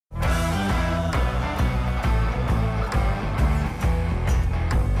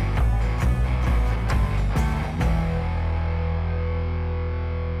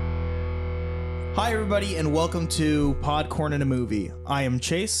Hi, everybody, and welcome to Podcorn in a Movie. I am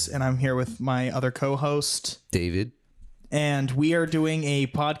Chase, and I'm here with my other co-host, David. And we are doing a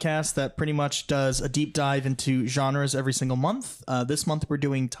podcast that pretty much does a deep dive into genres every single month. This month, we're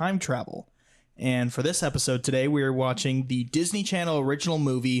doing time travel. And for this episode today, we are watching the Disney Channel original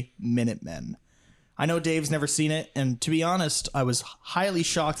movie, Minutemen. I know Dave's never seen it, and to be honest, I was highly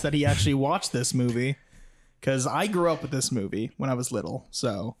shocked that he actually watched this movie. Because I grew up with this movie when I was little.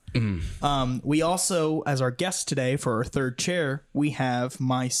 So we also, as our guest today for our third chair, we have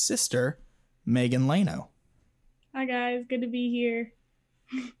my sister, Megan Leino. Hi, guys. Good to be here.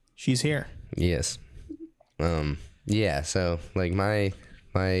 She's here. Yes. Yeah, so like my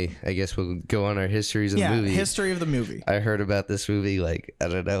I guess we'll go on our histories of the movie. History of the movie. I heard about this movie like, I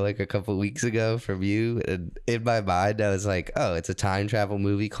don't know, like a couple weeks ago from you. And in my mind, I was like, oh, it's a time travel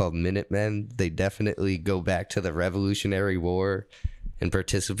movie called Minutemen. They definitely go back to the Revolutionary War and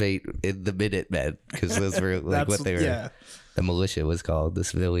participate in the Minutemen because those were like what they were. Yeah. The militia was called, the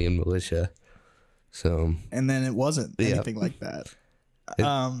civilian militia. So. And then it wasn't anything like that.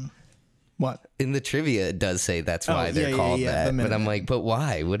 What? In the trivia, it does say that's why they're called that. But I'm like, but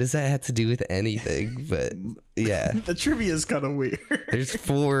why? What does that have to do with anything? But yeah. The trivia is kind of weird. There's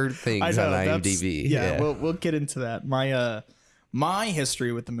 4 things on IMDb. Yeah, we'll get into that. My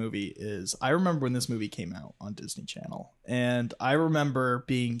history with the movie is I remember when this movie came out on Disney Channel. And I remember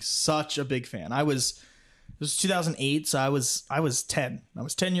being such a big fan. It was 2008, so I was 10. I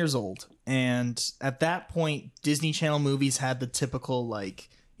was 10 years old. And at that point, Disney Channel movies had the typical like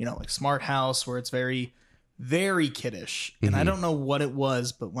Smart House, where it's very, very kiddish. And I don't know what it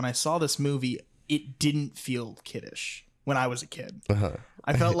was, but when I saw this movie, it didn't feel kiddish when I was a kid.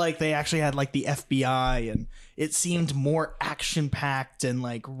 I felt like they actually had like the FBI, and it seemed more action-packed and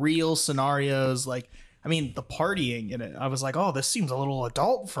like real scenarios. Like, I mean, the partying in it, I was like, oh, this seems a little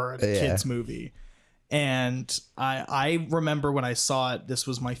adult for a kid's movie. And I remember when I saw it, this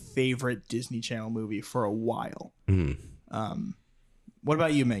was my favorite Disney Channel movie for a while. What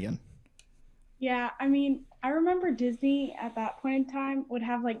about you, Megan? Yeah, I mean, I remember Disney at that point in time would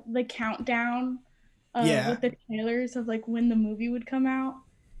have like the countdown with the trailers of like when the movie would come out.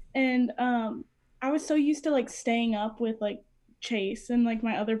 And I was so used to like staying up with like Chase and like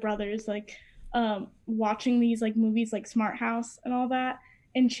my other brothers, like watching these like movies like Smart House and all that.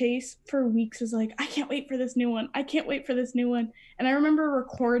 And Chase for weeks was like, I can't wait for this new one. I can't wait for this new one. And I remember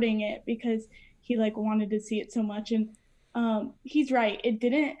recording it because he like wanted to see it so much. And he's right. It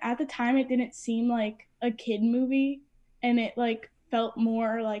didn't seem like a kid movie, and it like felt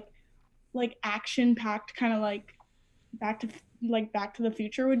more like action packed, kind of like Back to the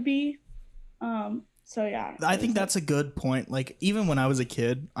Future would be. So yeah. I think that's a good point. Like even when I was a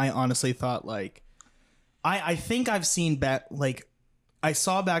kid, I honestly thought like I think I've seen I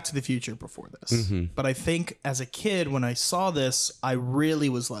saw Back to the Future before this, but I think as a kid when I saw this, I really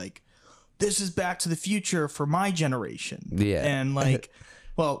was like, this is Back to the Future for my generation. Yeah. And like,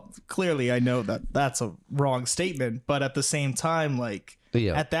 well, clearly I know that that's a wrong statement, but at the same time, like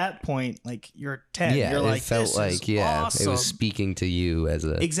at that point, like you're 10, you're like, it felt this like, is awesome. It was speaking to you as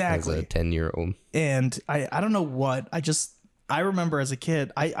a 10-year-old. And I don't know what, I remember as a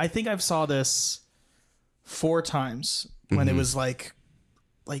kid, I think I've saw this 4 times when it was like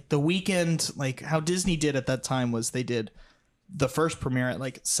the weekend, like how Disney did at that time was they did the first premiere at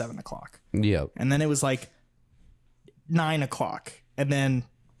like 7:00. Yep. And then it was like 9:00 and then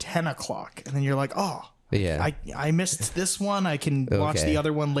 10:00. And then you're like, oh, yeah, I missed this one. I can watch the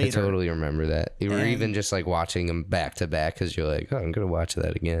other one later. I totally remember that. You were even just like watching them back to back because you're like, oh, I'm going to watch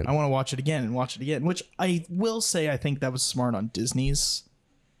that again. I want to watch it again and watch it again, which I will say I think that was smart on Disney's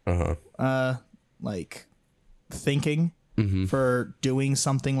like thinking for doing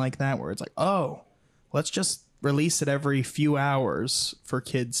something like that, where it's like, oh, let's just release it every few hours for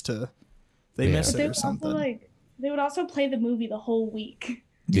kids to miss it or something. They would also play the movie the whole week.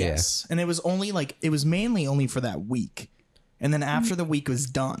 Yes. And it was mainly only for that week. And then after the week was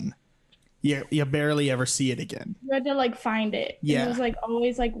done, you barely ever see it again. You had to like find it. Yeah. And it was like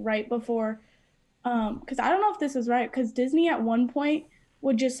always like right before because I don't know if this is right, because Disney at one point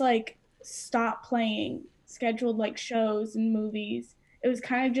would just like stop playing scheduled like shows and movies. It was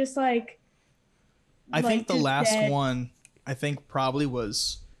kind of just like I think the last one I think probably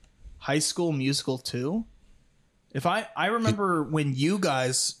was High School Musical 2. If I remember when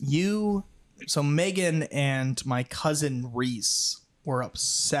so Megan and my cousin Reese were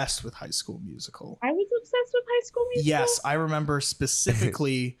obsessed with High School Musical. I was obsessed with High School Musical? Yes, I remember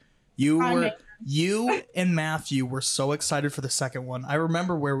specifically you and Matthew were so excited for the second one. I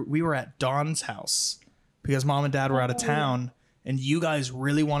remember where we were at Dawn's house because mom and dad were out of town, and you guys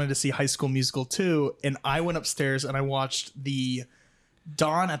really wanted to see High School Musical 2, and I went upstairs and I watched the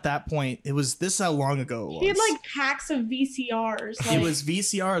Dawn. At that point, this is how long ago it was. He had like packs of VCRs. Like, it was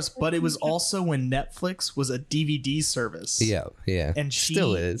VCRs, but it was also when Netflix was a DVD service. Yeah, yeah. And she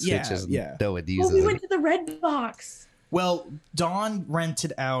still is. Yeah, it's just yeah. no one uses we went to the Red Box. Well, Dawn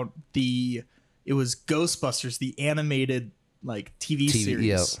rented out it was Ghostbusters, the animated like TV series.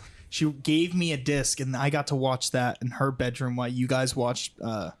 Yeah. She gave me a disc, and I got to watch that in her bedroom while you guys watched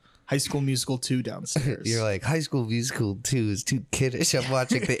High School Musical 2 downstairs. You're like, High School Musical 2 is too kiddish. I'm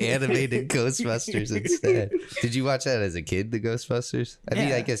watching the animated Ghostbusters instead. Did you watch that as a kid, the Ghostbusters? I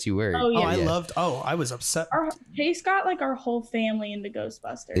mean, I guess you were. Oh, yeah. I was upset. Chase got like our whole family into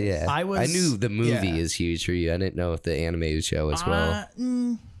Ghostbusters. Yeah. I knew the movie is huge for you. I didn't know if the animated show as well.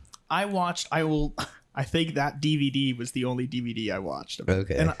 I think that DVD was the only DVD I watched.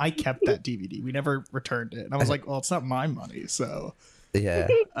 Okay. And I kept that DVD. We never returned it. And I was like, well, it's not my money, so. Yeah.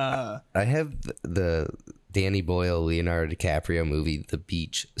 I have the Danny Boyle, Leonardo DiCaprio movie, The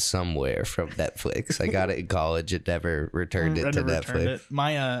Beach, somewhere from Netflix. I got it in college and never returned it to Netflix.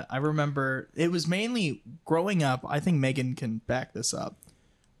 I remember it was mainly growing up. I think Megan can back this up.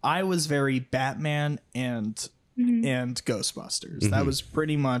 I was very Batman and Ghostbusters. That was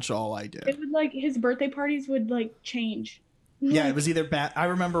pretty much all I did. It would like his birthday parties would like change. Yeah, it was either I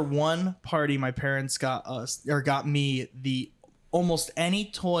remember one party my parents got me the almost any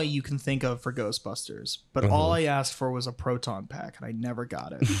toy you can think of for Ghostbusters, but all I asked for was a proton pack, and I never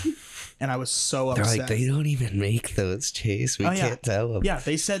got it. And I was so upset. They're like, they don't even make those, Chase. We can't tell them. Yeah,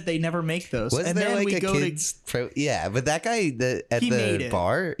 they said they never make those. Was and there then like a kid's yeah, but that guy at the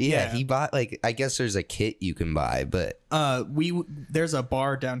bar, he bought like, I guess there's a kit you can buy, but there's a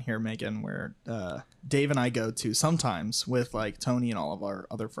bar down here, Megan, where Dave and I go to sometimes with like Tony and all of our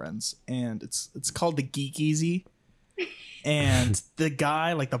other friends, and it's called the Geek Easy. And the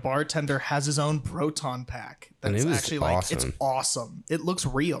guy, like the bartender, has his own proton pack. That's actually like it's awesome. It looks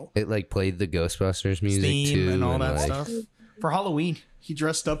real. It like played the Ghostbusters music theme too, and all that like, stuff. For Halloween, he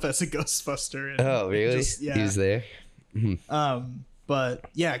dressed up as a Ghostbuster. And oh, really? He was there. But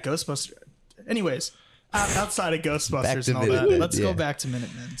yeah, Ghostbuster. Anyways, outside of Ghostbusters and all that, let's go back to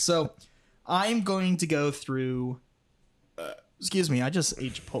Minutemen. So I'm going to go through. Excuse me, I just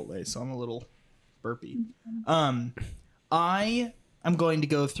ate Chipotle, so I'm a little burpy. I am going to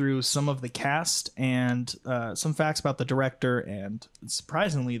go through some of the cast and some facts about the director and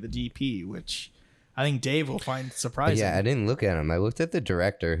surprisingly the DP, which I think Dave will find surprising. Yeah, I didn't look at him. I looked at the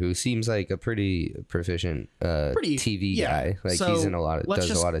director, who seems like a pretty proficient TV guy. Like so he's in a lot of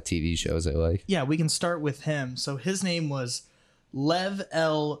a lot of TV shows I like. Yeah, we can start with him. So his name was Lev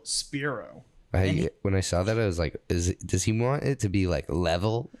L. Spiro. When I saw that, I was like, does he want it to be like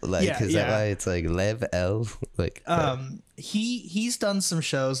level? Like, is that why it's like Lev L? Like, he's done some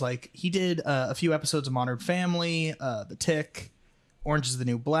shows. Like he did a few episodes of Modern Family, The Tick, Orange is the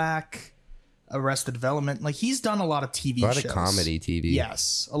New Black, Arrested Development. Like he's done a lot of TV shows. A lot of comedy TV.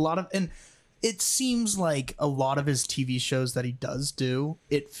 Yes. A lot of, and it seems like a lot of his TV shows that he does do,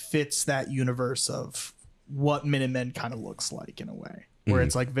 it fits that universe of what Minutemen kind of looks like in a way, where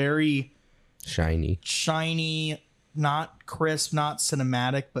it's like very shiny, not crisp, not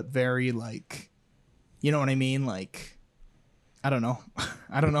cinematic, but very like, you know what I mean? Like, I don't know.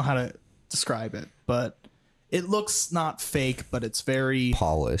 I don't know how to describe it, but it looks not fake, but it's very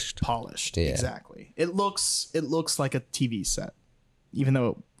polished. Yeah. Exactly. It looks like a TV set, even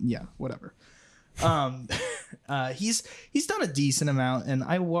though, whatever. He's done a decent amount, and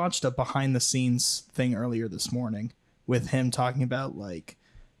I watched a behind the scenes thing earlier this morning with him talking about like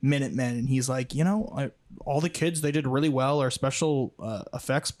Minutemen, and he's like, all the kids, they did really well. Our special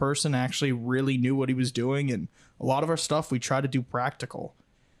effects person actually really knew what he was doing, and a lot of our stuff we try to do practical.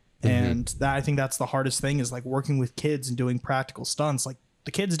 And I think that's the hardest thing, is like working with kids and doing practical stunts. Like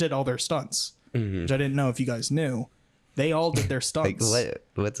the kids did all their stunts, which I didn't know if you guys knew. They all did their stunts. Like,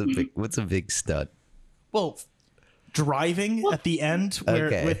 what's a big stunt? Well, driving at the end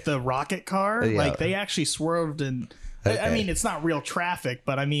with the rocket car, like they actually swerved and. I mean, it's not real traffic,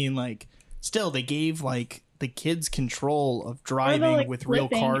 but I mean, like, still, they gave like the kids control of driving with real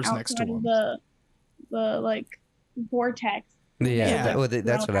cars next to them. The like vortex.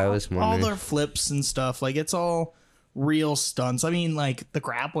 That's what I was wondering. All their flips and stuff, like it's all real stunts. I mean, like the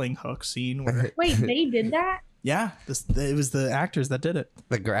grappling hook scene. Where wait, they did that? Yeah, it was the actors that did it.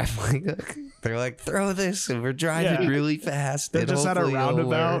 The grappling hook. They're like, throw this, and we're driving really fast. They're just at a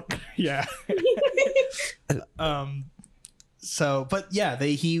roundabout. Yeah. So, but yeah,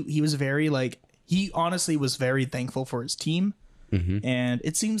 he was very like, he honestly was very thankful for his team, and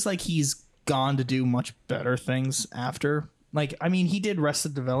it seems like he's gone to do much better things after Like, I mean, he did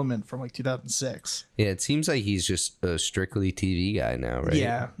Arrested Development from like 2006. Yeah, it seems like he's just a strictly TV guy now, right?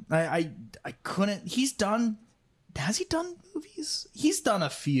 Yeah, I couldn't. Has he done movies? He's done a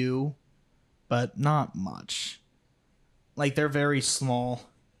few, but not much. Like, they're very small,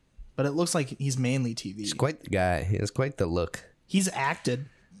 but it looks like he's mainly TV. He's quite the guy. He has quite the look. He's acted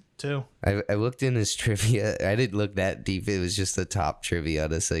too. I looked in his trivia. I didn't look that deep. It was just the top trivia on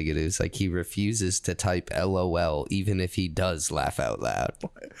this thing. It was like he refuses to type LOL even if he does laugh out loud.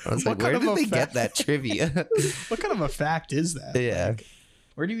 I was like, where did they get that trivia? What kind of a fact is that? Yeah. Like,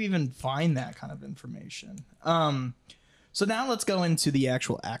 where do you even find that kind of information? So now let's go into the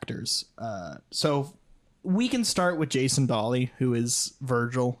actual actors. So we can start with Jason Dolley, who is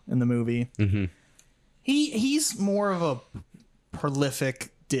Virgil in the movie. Mm-hmm. He's more of a prolific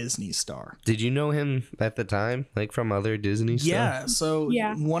Disney star. Did you know him at the time, like from other Disney stuff? Yeah. So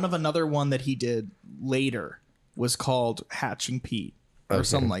another one that he did later was called Hatching Pete or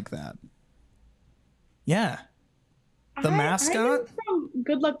something like that. Yeah. The mascot? I know from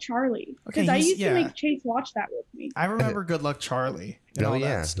Good Luck Charlie. Because I used to make Chase watch that with me. I remember Good Luck Charlie. And all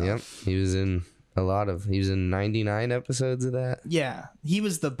that stuff. Yep. He was in 99 episodes of that. Yeah. He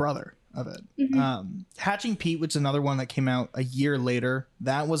was the brother of it. Mm-hmm. Hatching Pete, which is another one that came out a year later.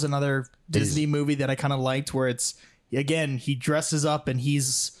 That was another Disney movie that I kind of liked, where it's, again, he dresses up and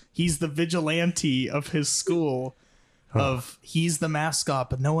he's the vigilante of his school. He's the mascot,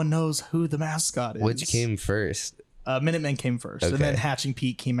 but no one knows who the mascot is. Which came first? Minutemen came first, and then Hatching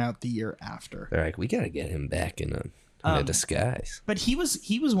Pete came out the year after. They're like, we gotta get him back in a disguise. But he was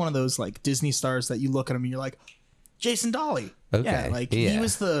one of those like Disney stars that you look at him and you're like, Jason Dolley. Okay. He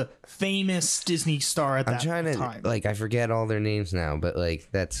was the famous Disney star at that time. I'm trying to like, I forget all their names now, but like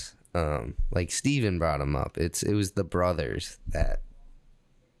that's like Steven brought him up. It was the brothers that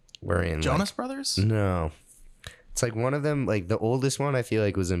were in Jonas Brothers? No. It's like one of them, like the oldest one I feel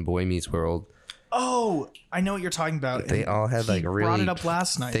like was in Boy Meets World. Oh, I know what you're talking about. They all had like really brought it up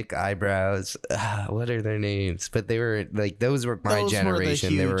last night. Thick eyebrows. What are their names? But they were like, those were my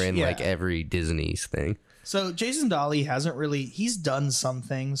generation. They were in like every Disney's thing. So Jason Dolley he's done some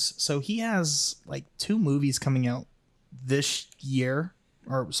things. So he has like 2 movies coming out this year,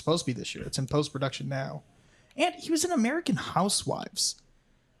 or supposed to be this year. It's in post-production now. And he was in American Housewives,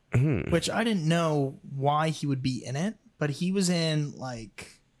 which I didn't know why he would be in it, but he was in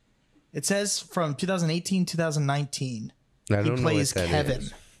like, it says from 2018, 2019. He plays Kevin.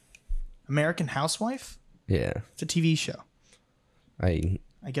 American Housewife? Yeah. It's a TV show. I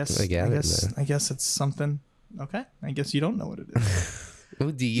guess it's something. Okay. I guess you don't know what it is.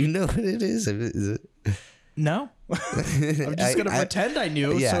 Oh, do you know what it is? Is it? No. I'm just going to pretend I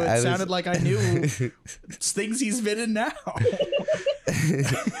knew. Yeah, so it sounded like I knew it's things he's been in now.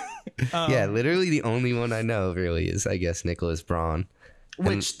 Yeah, literally the only one I know really is, I guess, Nicholas Braun.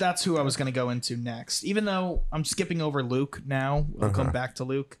 Which that's who I was going to go into next. Even though I'm skipping over Luke now. We'll come back to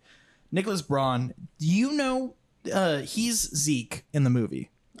Luke. Nicholas Braun, do you know he's Zeke in the movie?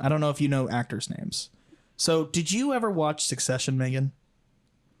 I don't know if you know actors' names. So did you ever watch Succession, Megan?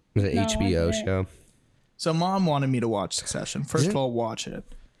 The HBO show. So Mom wanted me to watch Succession. First of all, watch it.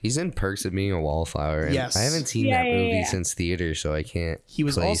 He's in Perks of Being a Wallflower. And I haven't seen that movie since theater, so I can't. He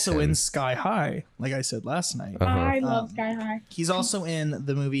was also in Sky High, like I said last night. I love Sky High. He's also in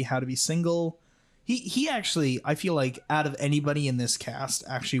the movie How to Be Single. He actually, I feel like out of anybody in this cast,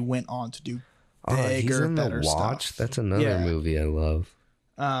 actually went on to do bigger, better stuff. That's another movie I love.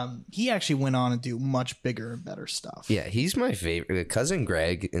 He actually went on to do much bigger and better stuff. Yeah, he's my favorite. Cousin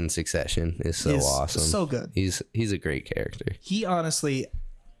Greg in Succession is so awesome. So good. He's a great character. He honestly,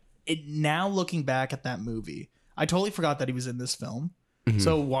 now looking back at that movie, I totally forgot that he was in this film. Mm-hmm.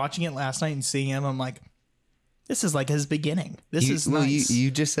 So watching it last night and seeing him, I'm like, this is like his beginning. This is nice.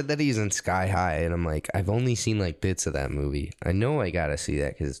 You just said that he's in Sky High, and I'm like, I've only seen like bits of that movie. I know I gotta see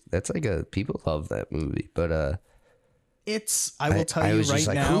that because that's like people love that movie, but I will tell you right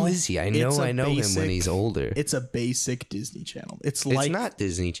like, now. Who is he? I know him when he's older. It's a basic Disney Channel. It's not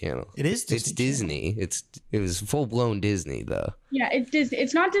Disney Channel. It is Disney. It's Disney. It was full blown Disney though. Yeah, it's Disney.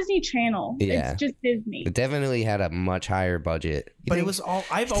 It's not Disney Channel. Yeah. It's just Disney. It definitely had a much higher budget. It was all.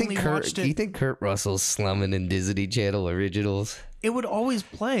 I've only watched it. Do you think Kurt Russell's slumming in Disney Channel originals? It would always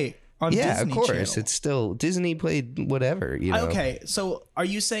play. On Disney of course. Channel. It's still Disney played whatever, you know. Okay, so are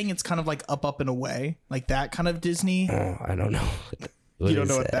you saying it's kind of like Up and Away, like that kind of Disney? Oh, I don't know. You don't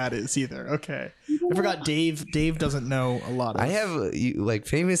know what that is either. Okay, I forgot. Dave doesn't know a lot of. I have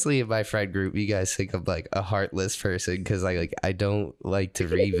famously in my friend group, you guys think I'm like a heartless person because I don't like to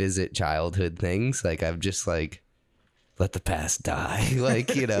revisit childhood things. Like I'm just like let the past die,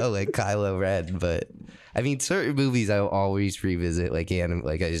 like, you know, like Kylo Ren. But I mean, certain movies I'll always revisit, like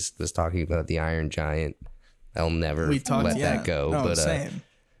like I just was talking about the Iron Giant. I'll never let that go. No, same.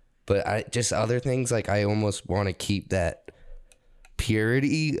 But I just other things, like I almost want to keep that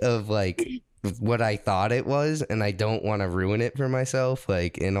purity of like what I thought it was, and I don't want to ruin it for myself.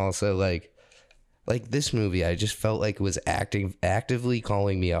 Like, and also like this movie, I just felt like it was actively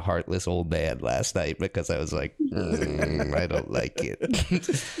calling me a heartless old man last night, because I was like, I don't like it.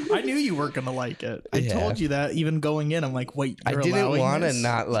 I knew you weren't gonna like it. I told you that even going in. I'm like, wait, I didn't want to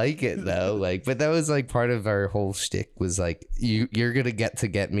not like it though. Like, but that was like part of our whole shtick, was like, you're gonna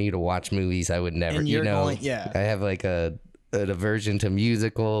get me to watch movies I would never. You know, I have like an aversion to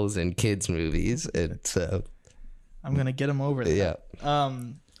musicals and kids movies, and so I'm gonna get him over there. Yeah.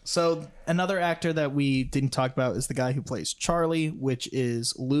 So another actor that we didn't talk about is the guy who plays Charlie, which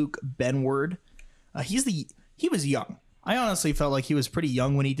is Luke Benward. He was young. I honestly felt like he was pretty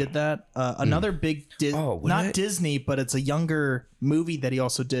young when he did that. Another big not Disney, but it's a younger movie that he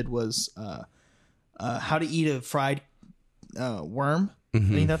also did was How to Eat a Fried Worm. I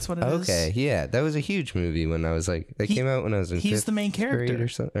think that's what it is. Okay, yeah, that was a huge movie when I was like, that came out when I was in he's the main character or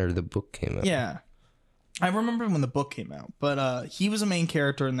something, or the book came out. Yeah. I remember when the book came out, but he was a main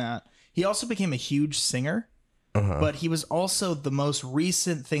character in that. He also became a huge singer, but he was also the most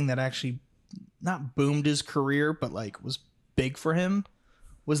recent thing that actually not boomed his career, but like was big for him,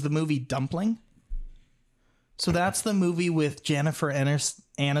 was the movie Dumpling. So that's the movie with Jennifer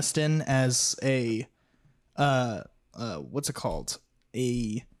Aniston as a what's it called?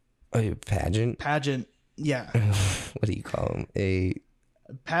 A pageant. Yeah. What do you call them? A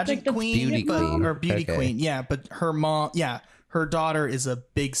pageant queen, beauty queen, or beauty queen. Yeah, but her mom, her daughter is a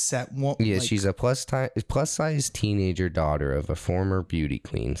big set woman. Yeah, she's a plus size teenager daughter of a former beauty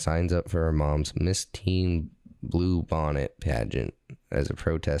queen. Signs up for her mom's Miss Teen Blue Bonnet pageant as a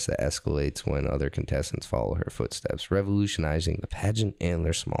protest that escalates when other contestants follow her footsteps, revolutionizing the pageant and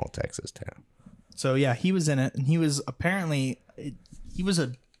their small Texas town. So yeah, he was in it, and he was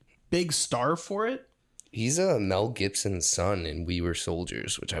a big star for it. He's a Mel Gibson's son in We Were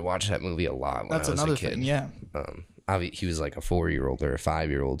Soldiers, which I watched that movie a lot when I was a kid. That's another thing, yeah. He was like a 4-year-old or a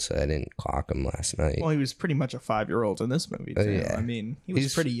 5-year-old, so I didn't clock him last night. Well, he was pretty much a 5-year-old in this movie, too. Yeah. I mean, he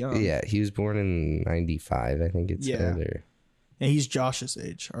was pretty young. Yeah, he was born in 95, I think it said. Yeah, he's Josh's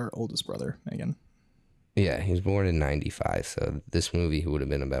age, our oldest brother, Megan. Yeah, he was born in 95, so this movie he would have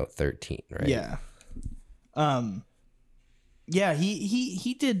been about 13, right? Yeah. Yeah,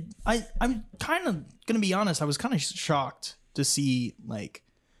 he did. I'm kind of gonna be honest. I was kind of shocked to see, like,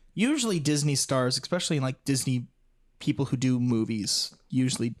 usually Disney stars, especially like Disney people who do movies,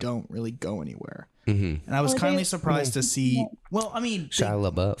 usually don't really go anywhere. And I was kindly surprised to see. Well, I mean,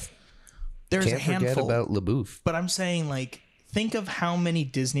 Shia LaBeouf. There's a handful. Can't forget about LaBeouf. But I'm saying, like, think of how many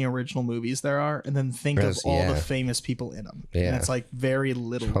Disney original movies there are, and then think of all the famous people in them. Yeah, and it's like very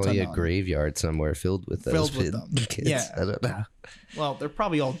little. Probably a graveyard somewhere filled with those kids. Yeah, I don't know. Well, they're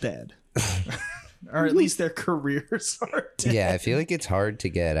probably all dead, or at least their careers are dead. Yeah, I feel like it's hard to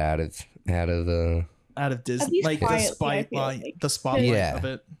get out of Disney, like the spotlight of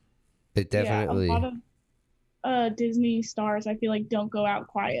it. It definitely. Yeah, a lot of Disney stars, I feel like, don't go out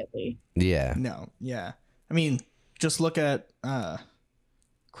quietly. Yeah. No. Yeah. I mean, just look at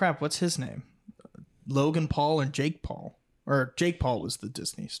what's his name? Logan Paul and Jake Paul. Or Jake Paul was the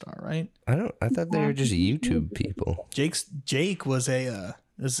Disney star, right? I thought they were just YouTube people. Jake was a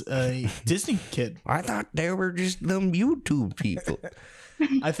Disney kid. I thought they were just them YouTube people.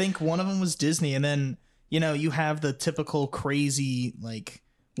 I think one of them was Disney, and then, you know, you have the typical crazy, like,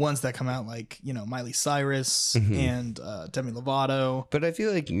 ones that come out, like, you know, Miley Cyrus and Demi Lovato. But I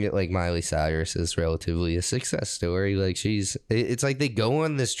feel like Miley Cyrus is relatively a success story. Like, it's like they go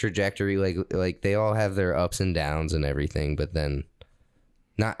on this trajectory, like they all have their ups and downs and everything, but then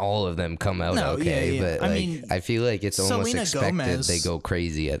not all of them come out okay. Yeah. But I feel like it's almost Selena expected Gomez, they go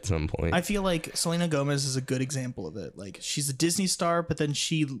crazy at some point. I feel like Selena Gomez is a good example of it. Like, she's a Disney star, but then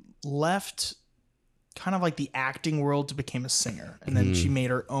she left kind of like the acting world to become a singer, and then she made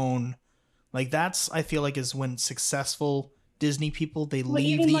her own. Like, that's, I feel like, is when successful Disney people, they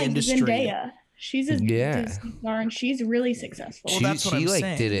leave the industry. Zendaya. She's a Disney star, and she's really successful. Well, that's what I'm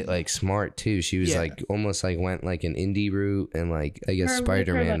saying. Did it like smart too. She was like almost like went like an indie route, and like I guess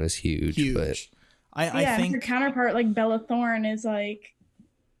Spider-Man was huge. But I think her counterpart, like Bella Thorne, is like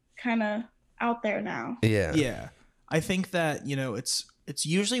kind of out there now. Yeah. I think that, you know, it's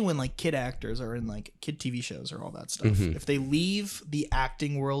usually when like kid actors are in like kid TV shows or all that stuff. If they leave the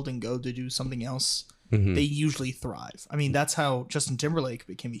acting world and go to do something else, they usually thrive. I mean, that's how Justin Timberlake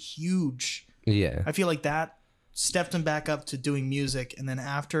became a huge. Yeah. I feel like that stepped him back up to doing music, and then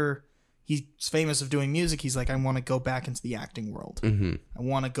after he's famous of doing music, he's like, I want to go back into the acting world. Mm-hmm. I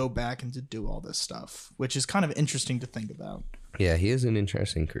want to go back and to do all this stuff, which is kind of interesting to think about. Yeah, he has an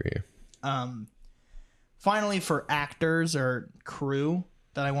interesting career. Finally, for actors or crew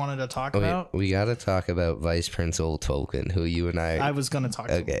that I wanted to talk about. We got to talk about Vice Principal Tolkien, who you and I was going to talk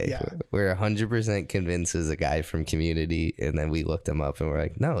about. Okay, yeah. We're 100% convinced is a guy from Community, and then we looked him up and we're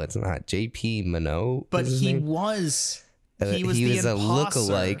like, no, it's not. J.P. Minot? But he was a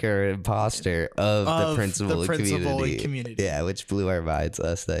lookalike or imposter of the principal in Community. Yeah, which blew our minds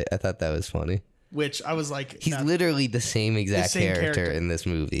last night. I thought that was funny. Which I was like, he's literally the same exact character in this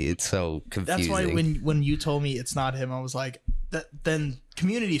movie. It's so confusing. That's why when you told me it's not him, I was like, then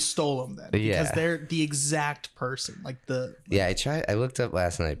Community stole him then, because they're the exact person. I looked up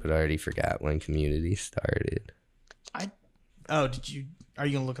last night, but I already forgot when Community started. Are you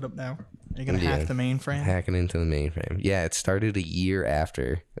gonna look it up now? Are you gonna hack the mainframe? Hacking into the mainframe. Yeah, it started a year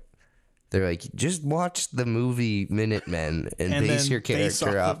after. They're like, just watch the movie Minutemen and base your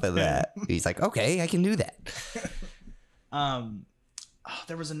character off of that. He's like, okay, I can do that.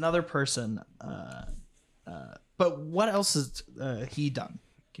 There was another person, but what else has he done?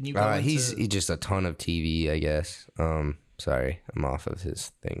 Can you go he's just a ton of TV, I guess. Sorry, I'm off of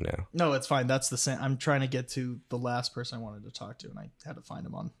his thing now. No, it's fine. That's the same. I'm trying to get to the last person I wanted to talk to, and I had to find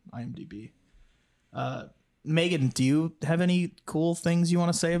him on IMDb. Megan, do you have any cool things you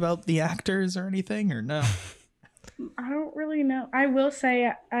want to say about the actors or anything, or no? I don't really know. I will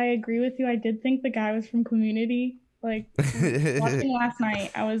say I agree with you. I did think the guy was from Community. Like, watching last night,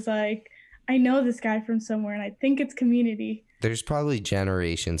 I was like, I know this guy from somewhere, and I think it's Community. There's probably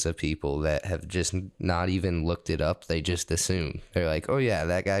generations of people that have just not even looked it up. They just assume. They're like, oh, yeah,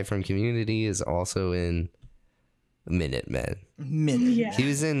 that guy from Community is also in Minutemen. Yeah.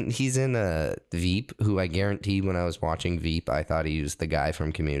 He's in Veep, who I guarantee when I was watching Veep, I thought he was the guy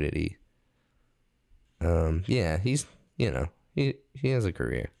from Community. Yeah, he's, he has a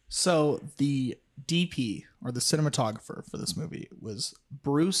career. So the DP, or the cinematographer for this movie, was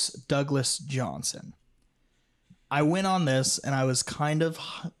Bruce Douglas Johnson. I went on this and I was kind of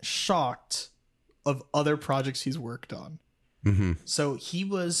shocked of other projects he's worked on. Mm-hmm. So he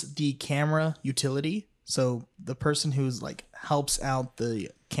was the camera utility. So the person who's like helps out the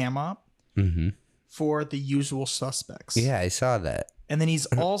cam op for The Usual Suspects. Yeah, I saw that. And then he's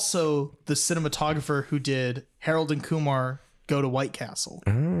also the cinematographer who did Harold and Kumar Go to White Castle.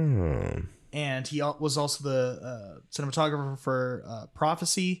 Oh. And he was also the cinematographer for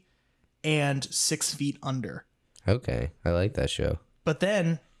Prophecy and 6 Feet Under. Okay, I like that show. But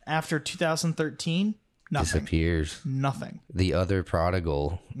then after 2013, nothing. Disappears. Nothing. The Other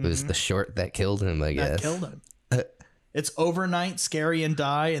Prodigal was the short that killed him, I guess. That killed him. It's Overnight, Scary and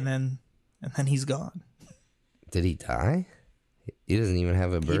Die, and then he's gone. Did he die? He doesn't even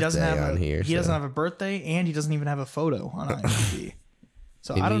have a birthday on here. He doesn't have a birthday, and he doesn't even have a photo on IMDb.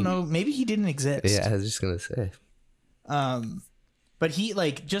 So maybe, I don't know. Maybe he didn't exist. Yeah, I was just gonna say. But he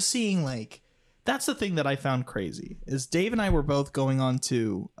just seeing that's the thing that I found crazy is Dave and I were both going on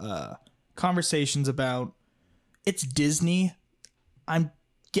to conversations about it's Disney. I'm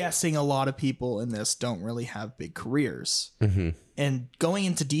guessing a lot of people in this don't really have big careers. Mm-hmm. And going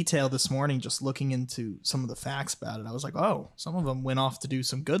into detail this morning, just looking into some of the facts about it, I was like, oh, some of them went off to do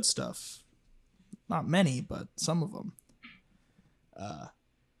some good stuff. Not many, but some of them.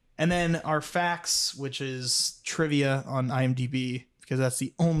 And then our facts, which is trivia on IMDb, because that's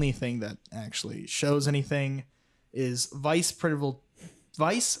the only thing that actually shows anything, is Vice Principal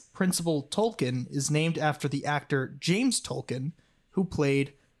Tolkien is named after the actor James Tolkien, who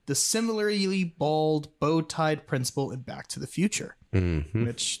played the similarly bald, bow-tied principal in Back to the Future,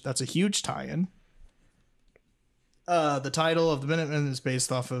 which that's a huge tie-in. The title of the Minutemen is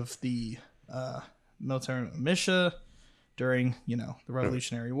based off of the military militia during, the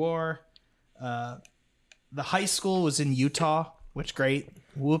Revolutionary War. The high school was in Utah, which great.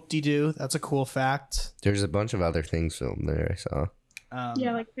 Whoop-de-doo. That's a cool fact. There's a bunch of other things filmed there, I saw.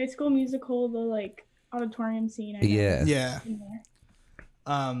 Yeah, like High School Musical, the auditorium scene. Yeah.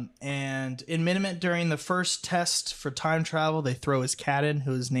 And in Minutemen, during the first test for time travel, they throw his cat in,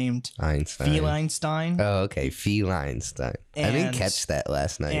 who is named Felinestein. Oh, okay, Felinestein. I didn't catch that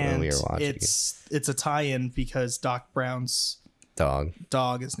last night when we were watching it. It's a tie-in because Doc Brown's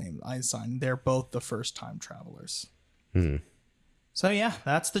dog is named Einstein. They're both the first time travelers. So yeah,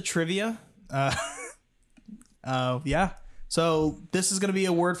 that's the trivia. Yeah. So this is going to be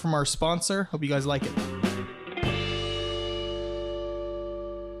a word from our sponsor. Hope you guys like it.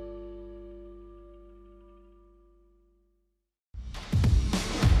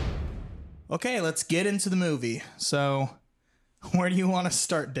 Okay, let's get into the movie. So, where do you want to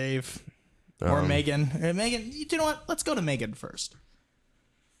start, Dave? Or Megan? Megan, you know what? Let's go to Megan first.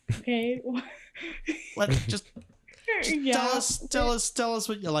 Okay. Let's just tell us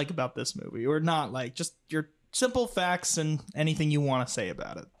what you like about this movie, or not like, just your simple facts and anything you want to say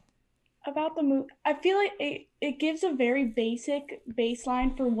about it. About the movie, I feel like it gives a very basic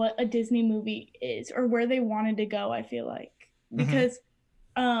baseline for what a Disney movie is or where they wanted to go, I feel like. Because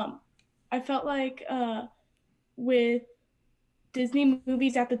I felt like with Disney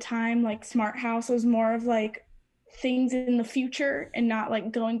movies at the time, like Smart House was more of like things in the future and not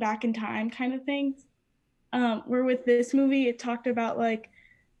like going back in time kind of things. Where with this movie, it talked about like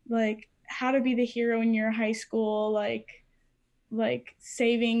how to be the hero in your high school, like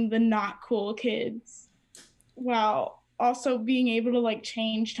saving the not cool kids while also being able to like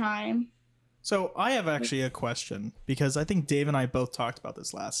change time. So I have actually a question, because I think Dave and I both talked about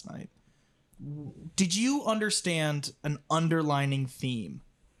this last night. Did you understand an underlining theme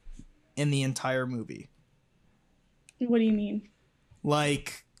in the entire movie? What do you mean?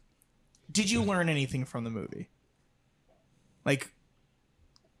 Like, did you learn anything from the movie? Like,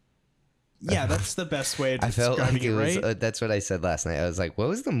 yeah, that's the best way to describe like it, right? That's what I said last night. I was like, what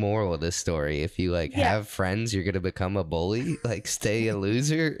was the moral of this story? If you like have friends, you're going to become a bully? Like, stay a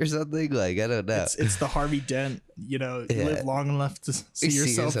loser or something? Like, I don't know. It's the Harvey Dent, you live long enough to see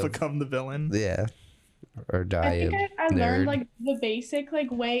yourself become the villain. Yeah. Or die. I think I learned like the basic like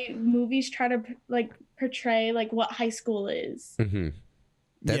way movies try to like portray like what high school is. Mm-hmm.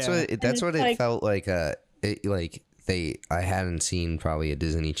 That's what it felt like. I hadn't seen probably a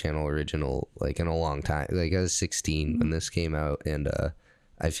Disney Channel original like in a long time. Like, I was 16 when this came out, and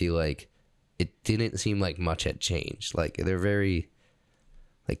I feel like it didn't seem like much had changed. Like, they're very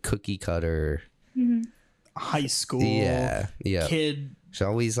like cookie cutter high school kid. It's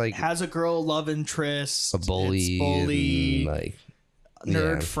always like has a girl love interest, a bully, like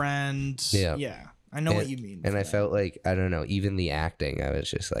nerd friend. Yeah, I know what you mean. And I felt like, I don't know, even the acting, I was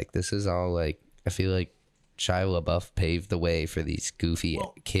just like, this is all like, I feel like Shia LaBeouf paved the way for these goofy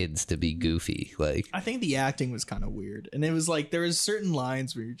kids to be goofy. Like, I think the acting was kind of weird, and it was like there was certain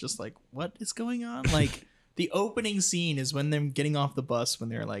lines where you're just like, what is going on? Like, the opening scene is when they're getting off the bus when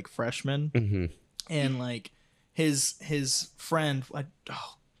they're like freshmen, and like his friend,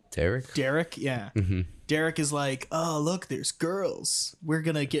 Derek, yeah. Derek is like, oh, look, there's girls. We're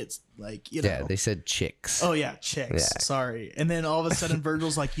gonna get like, Yeah, they said chicks. Oh yeah, chicks. Yeah. Sorry. And then all of a sudden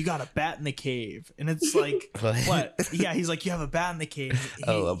Virgil's like, you got a bat in the cave. And it's like, what? Yeah, he's like, you have a bat in the cave.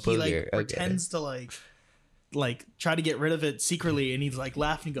 A booger. He like pretends to like try to get rid of it secretly, and he's like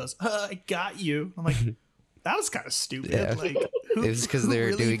laughing. He goes, I got you. I'm like, that was kind of stupid. Yeah. Like, it was because they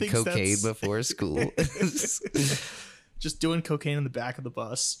were doing cocaine before school. Just doing cocaine in the back of the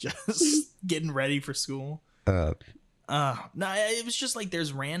bus, just getting ready for school. No, it was just like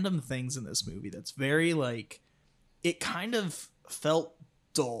there's random things in this movie that's very like, it kind of felt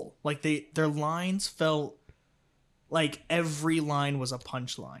dull. Like their lines felt like every line was a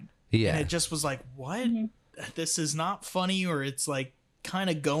punchline. Yeah, and it just was like, what? This is not funny, or it's like kind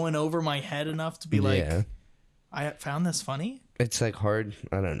of going over my head enough to be like, I found this funny. It's like hard.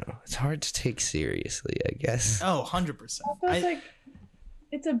 I don't know. It's hard to take seriously, I guess. Oh, 100%. Like,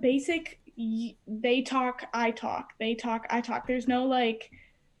 it's a basic. They talk, I talk. They talk, I talk. There's no like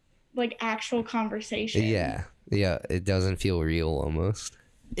actual conversation. Yeah. It doesn't feel real almost.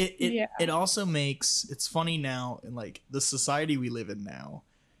 It also makes, it's funny now in like the society we live in now.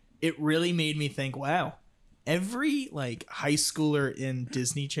 It really made me think, wow, every like high schooler in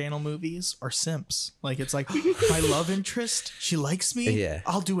Disney Channel movies are simps. Like, it's like, my love interest, she likes me. Yeah,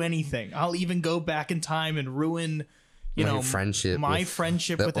 I'll do anything. I'll even go back in time and ruin, my friendship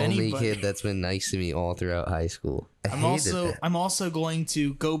with anybody. The only kid that's been nice to me all throughout high school. I'm also going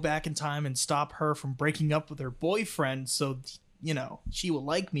to go back in time and stop her from breaking up with her boyfriend, so she will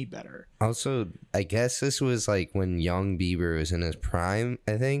like me better. Also, I guess this was like when young Bieber was in his prime,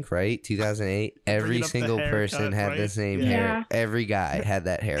 I think, right? 2008. Every single person had the same hair. Every guy had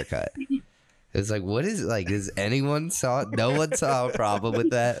that haircut. It's like, what is, like, does anyone saw it? No one saw a problem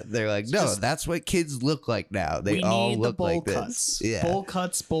with that. They're like, no, that's what kids look like now. They all look like this. Yeah. Bowl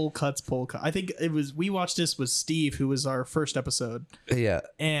cuts. I think we watched this with Steve, who was our first episode. Yeah.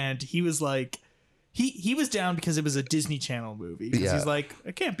 And he was like, He was down because it was a Disney Channel movie. Yeah. He's like,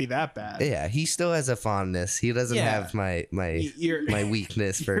 it can't be that bad. Yeah, he still has a fondness. He doesn't have my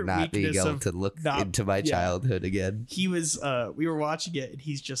weakness for not being able to look into my childhood again. He was, we were watching it, and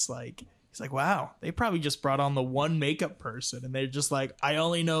he's like, wow, they probably just brought on the one makeup person, and they're just like, I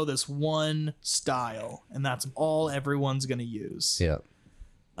only know this one style, and that's all everyone's gonna use. Yeah.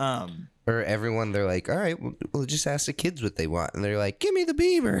 Or everyone, they're like, all right, we'll just ask the kids what they want, and they're like, give me the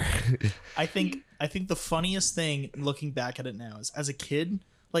beaver. I think the funniest thing looking back at it now is, as a kid,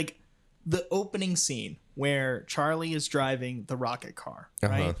 like the opening scene where Charlie is driving the rocket car,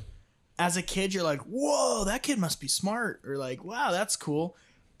 right? Uh-huh. As a kid, you're like, whoa, that kid must be smart, or like, wow, that's cool.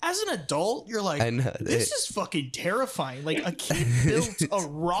 As an adult, you're like, I know, this is fucking terrifying. Like, a kid built a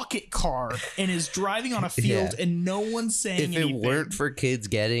rocket car and is driving on a field, and no one's saying anything. If it weren't for kids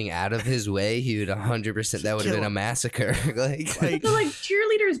getting out of his way, he would 100%. That would have been a massacre. like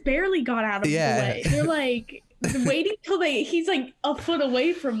cheerleaders barely got out of the way. They're like waiting till he's like a foot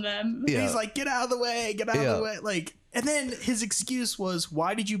away from them. Yeah. He's like, get out of the way, get out of the way. Like, and then his excuse was,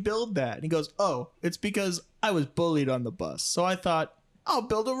 why did you build that? And he goes, oh, it's because I was bullied on the bus. So I thought, I'll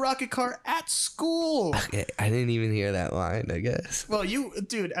build a rocket car at school. Okay, I didn't even hear that line, I guess. Well,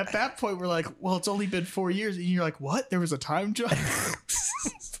 dude, at that point, we're like, well, it's only been 4 years. And you're like, what? There was a time jump?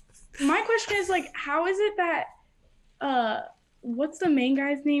 My question is, like, how is it that, what's the main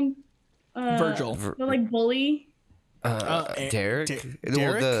guy's name? Virgil. The, like, bully? Derek?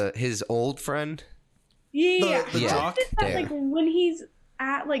 Derek? His old friend? Yeah. The jock? That, like, when he's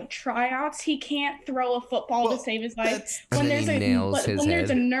at like tryouts, he can't throw a football to save his life. When there's a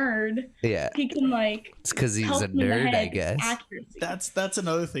nerd, he can like. It's because he's a nerd, I guess. Accuracy. That's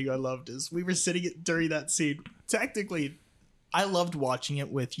another thing I loved is we were sitting during that scene. Technically, I loved watching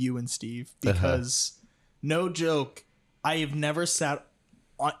it with you and Steve because, no joke, I have never sat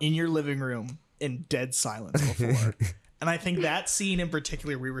in your living room in dead silence before. And I think that scene in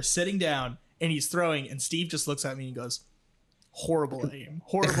particular, we were sitting down and he's throwing, and Steve just looks at me and goes, horrible aim,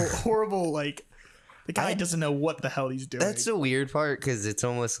 horrible, like the guy doesn't know what the hell he's doing. That's the weird part, because it's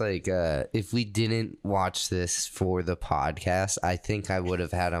almost like if we didn't watch this for the podcast, I think I would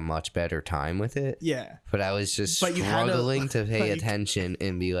have had a much better time with it. Yeah, but I was just struggling to pay attention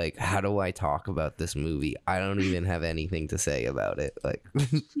and be like, how do I talk about this movie? I don't even have anything to say about it. Like,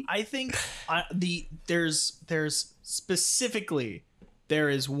 I think there's specifically, there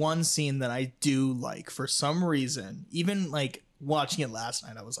is one scene that I do like for some reason. Even like watching it last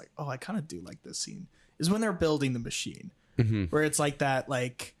night, I was like, oh, I kind of do like this scene. Is when they're building the machine, where it's like that,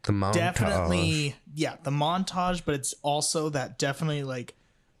 like the montage. Definitely, the montage, but it's also that definitely like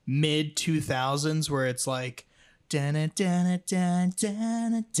mid 2000s where it's like, da da da da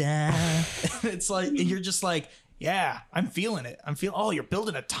da. It's like, and you're just like, yeah, I'm feeling it. Oh, you're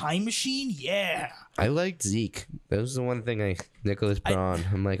building a time machine? Yeah. I liked Zeke. That was the one thing Nicholas Braun.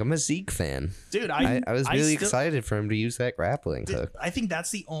 I'm like, I'm a Zeke fan. Dude, I was really excited for him to use that grappling hook. I think that's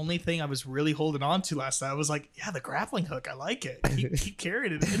the only thing I was really holding on to last night. I was like, yeah, the grappling hook. I like it. He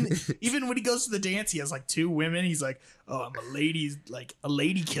carried it. And even when he goes to the dance, he has like two women. He's like, oh, I'm a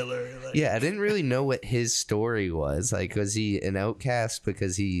lady killer. Like, yeah, I didn't really know what his story was. Like, was he an outcast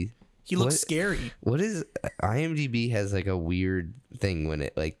because he looks scary? What is IMDb has like a weird thing when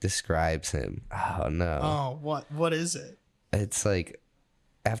it like describes him. Oh no. Oh, what is it? It's like,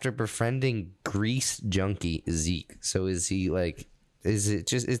 after befriending Grease Junkie Zeke. So is he like, is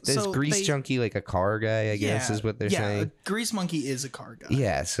Grease Junkie like a car guy, I guess is what they're saying? Yeah, Grease Monkey is a car guy.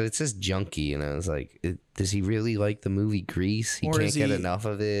 Yeah, so it says junkie, and I was like, does he really like the movie Grease? He can't get enough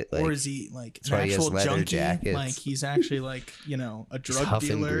of it? Like, or is he like an actual junkie? Jackets. Like he's actually like, a drug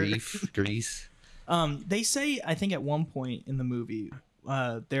dealer. Grease. They say, I think at one point in the movie,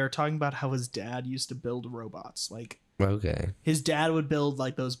 they're talking about how his dad used to build robots. Like, okay, his dad would build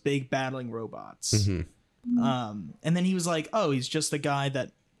like those big battling robots. And then he was like, oh, he's just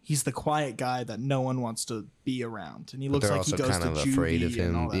he's the quiet guy that no one wants to be around, and he looks like he goes to juvie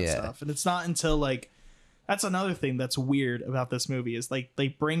and all that stuff. And it's not until like, that's another thing that's weird about this movie is like they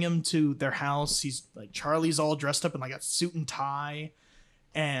bring him to their house. He's like, Charlie's all dressed up in like a suit and tie,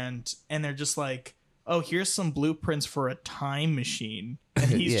 and they're just like, oh, here's some blueprints for a time machine,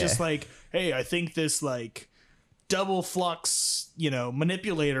 and he's just like, hey, I think this like double flux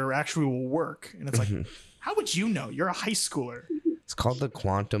manipulator actually will work. And it's like, how would you know? You're a high schooler. It's called the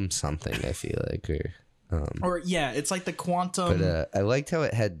quantum something, I feel like, it's like the quantum. But I liked how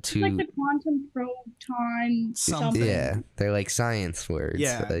it had two, like the quantum proton something. Yeah, they're like science words.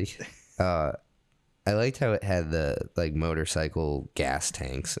 Yeah. Like, I liked how it had the like motorcycle gas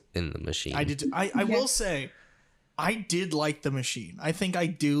tanks in the machine. I did. I will say, I did like the machine. I think I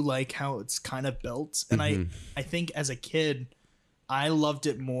do like how it's kind of built, and I think as a kid, I loved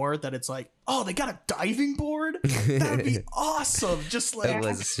it more that it's like, oh, they got a diving board? That would be awesome. Just like, it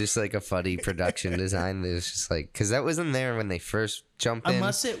was just like a funny production design. It was just like, because that wasn't there when they first jumped in.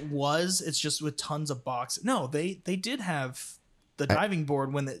 Unless it was, it's just with tons of boxes. No, they did have diving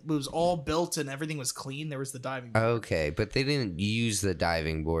board when it was all built and everything was clean. There was the diving board. Okay, but they didn't use the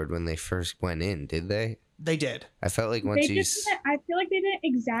diving board when they first went in, did they? They did. I felt like once you... I feel like they didn't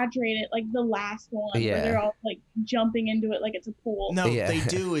exaggerate it like the last one where they're all like jumping into it like it's a pool. No, they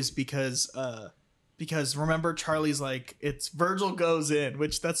do is because remember Charlie's like, it's Virgil goes in,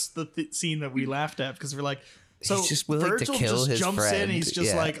 which that's the scene that we laughed at because we're like, so he's just willing Virgil to kill just his jumps friend. in. He's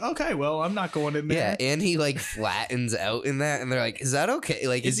just like, okay, well, I'm not going in there. Yeah, and he like flattens out in that, and they're like, "Is that okay?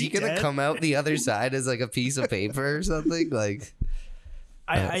 Like, is he gonna dead? come out the other side as like a piece of paper or something?" Like,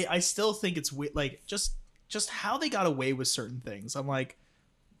 I still think it's like just how they got away with certain things. I'm like,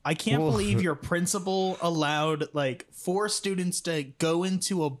 I can't believe your principal allowed like 4 students to go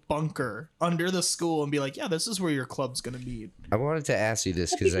into a bunker under the school and be like, yeah, this is where your club's gonna meet. I wanted to ask you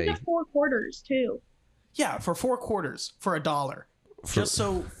this because I 4 quarters too. Yeah, for 4 quarters for $1. Just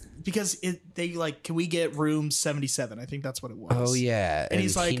so because they like, can we get room 77? I think that's what it was. Oh yeah, and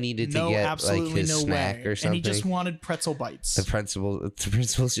he's like, he needed no, to get absolutely like his no snack way. or something. And he just wanted pretzel bites. The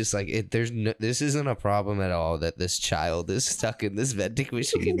principal's just like, this isn't a problem at all that this child is stuck in this vending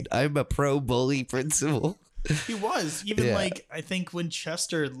machine. I'm a pro bully principal. He was even like, I think when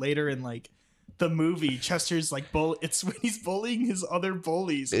Chester later in like the movie, Chester's like it's when he's bullying his other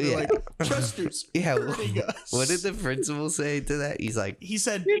bullies. And they're like, Chester's hurting us. What did the principal say to that? He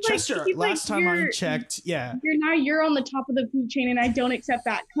said, He's Chester, like, last time I checked, you're on the top of the food chain and I don't accept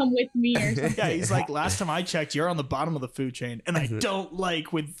that. Come with me or something. Yeah, he's like, last time I checked, you're on the bottom of the food chain and I don't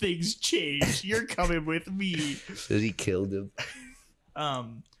like when things change. You're coming with me. That he killed him.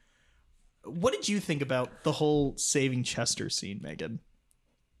 What did you think about the whole saving Chester scene, Megan?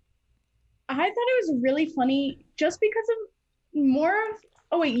 I thought it was really funny just because of more of...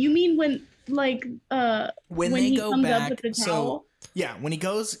 Oh, wait, you mean when, like, when they he go comes back, up with the towel? Yeah, when he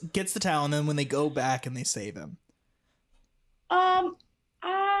gets the towel, and then when they go back and they save him. I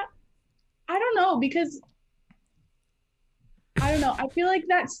don't know, because... I don't know. I feel like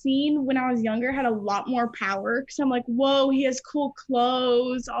that scene when I was younger had a lot more power, because I'm like, whoa, he has cool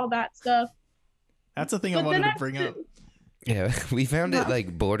clothes, all that stuff. That's the thing I wanted to bring up. Yeah, we found it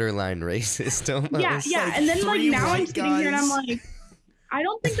like borderline racist almost. Yeah, like and then like now I'm sitting here and I'm guys. like, I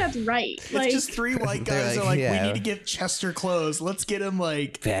don't think that's right. It's Like, just 3 white guys are like, we need to get Chester clothes. Let's get him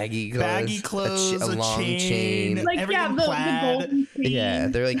like baggy clothes, a long chain. like everything the plaid. golden chain. Yeah,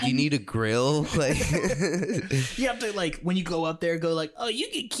 they're like, you need a grill. Like, you have to like when you go up there, go like, oh, you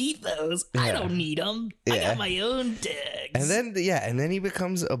can keep those. I don't need them. I got my own tags. and then he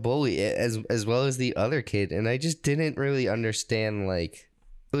becomes a bully as well as the other kid, and I just didn't really understand. Like,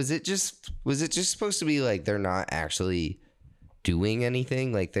 was it just supposed to be like they're not actually doing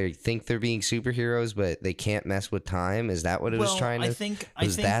anything, like they think they're being superheroes but they can't mess with time? Is that what it was trying to... I think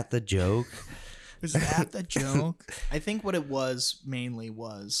that the joke? Was that the joke? I think what it was mainly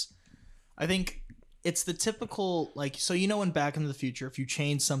was, I think it's the typical, like, so you know in Back into the Future, if you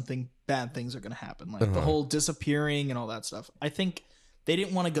change something, bad things are going to happen, like the whole disappearing and all that stuff. I think they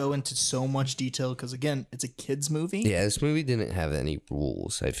didn't want to go into so much detail because, again, it's a kid's movie. Yeah, this movie didn't have any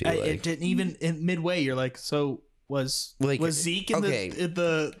rules, I feel like. It didn't even... In midway, you're like, so... Was Zeke in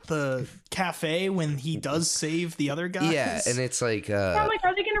the cafe when he does save the other guys? Yeah, and it's like... I'm like,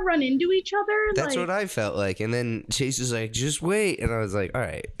 are they going to run into each other? That's what I felt like. And then Chase is like, just wait. And I was like, all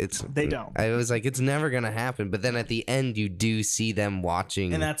right. They don't. I was like, it's never going to happen. But then at the end, you do see them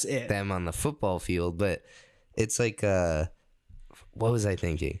watching and that's it. Them on the football field. But it's like, what was I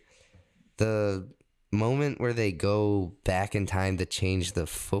thinking? The moment where they go back in time to change the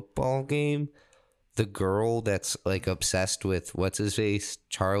football game... The girl that's like obsessed with what's his face,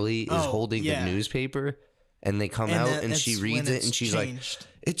 Charlie, is holding the newspaper, and they come out and she reads it and she's like,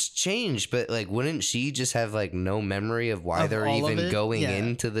 "It's changed," but like, wouldn't she just have like no memory of why they're even going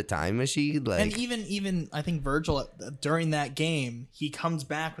into the time machine? Like, and even I think Virgil during that game, he comes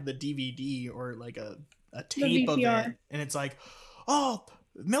back with a DVD or like a tape of it, and it's like, "Oh,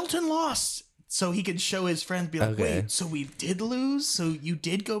 Milton lost." So he could show his friends, be like, wait, so we did lose? So you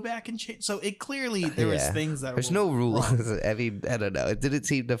did go back and change? So it clearly, there was things that there's no rules. I mean, I don't know. It didn't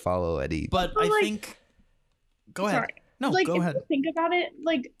seem to follow any. But I think... Go ahead. Sorry. No, like, go ahead. If you think about it,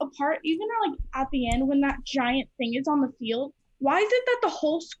 like, even like at the end when that giant thing is on the field, why is it that the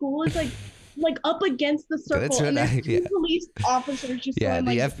whole school is like up against the circle and there's 2 police officers just going,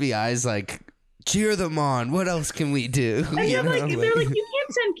 the like... FBI's like... Cheer them on. What else can we do? And they're like, you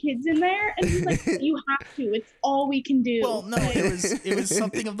can't send kids in there. And he's like, you have to. It's all we can do. Well, no, it was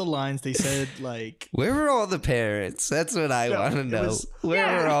something of the lines they said, like, where were all the parents? That's what I want to know.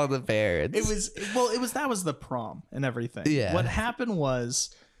 Where were all the parents? That was the prom and everything. Yeah. What happened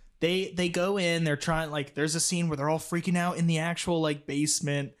was they go in, they're trying, like, there's a scene where they're all freaking out in the actual, like,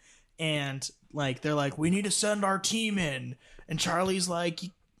 basement, and, like, they're like, we need to send our team in, and Charlie's like,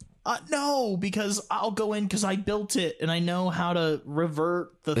 no, because I'll go in because I built it and I know how to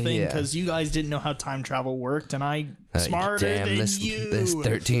revert the thing because you guys didn't know how time travel worked, and I'm smarter than you. This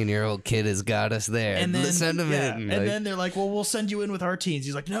 13-year-old kid has got us there. And then send him in. And then they're like, well, we'll send you in with our teens.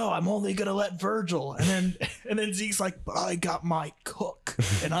 He's like, no, I'm only gonna let Virgil. And then Zeke's like, but I got my cook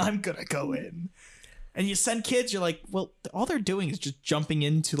and I'm gonna go in. And you send kids, you're like, well, all they're doing is just jumping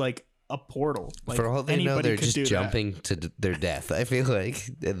into like a portal. Like, for all they know, they're just jumping to their death. I feel like.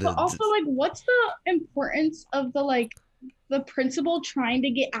 But also, like, what's the importance of the principal trying to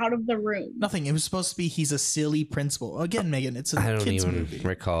get out of the room? Nothing. It was supposed to be he's a silly principal. Again, Megan, it's a I don't kids even movie.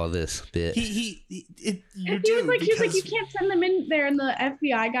 recall this bit. He was like, you can't send them in there, and the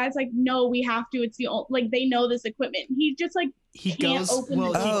FBI guy's like, no, we have to. It's the only, like, they know this equipment. He just like can't open the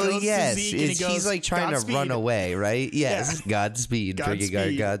door. Oh yes, he's like trying to run away, right? Yes, Godspeed, bringing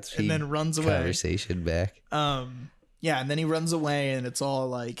our Godspeed, and then runs away. Conversation back. Yeah, and then he runs away, and it's all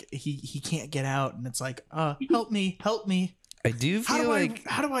like he can't get out, and it's like, help me. I do feel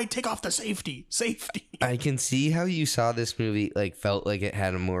how do I take off the safety? I can see how you saw this movie, like, felt like it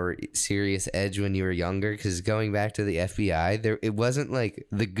had a more serious edge when you were younger, because going back to the FBI, it wasn't like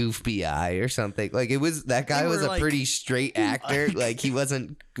the goofy eye or something. Like, it was, that guy was a pretty straight actor. Like, he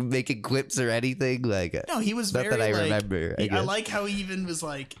wasn't making quips or anything. Like, no, he was not very, that I remember. I like how he even was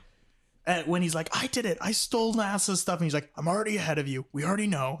like, when he's like, I did it, I stole NASA's stuff, and he's like, I'm already ahead of you, we already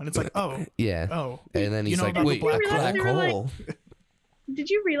know. And it's like, and then he's like, wait, black hole. Did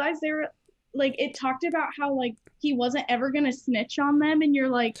you realize they were like, it talked about how like he wasn't ever gonna snitch on them, and you're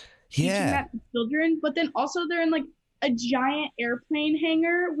like teaching that to children, but then also they're in like a giant airplane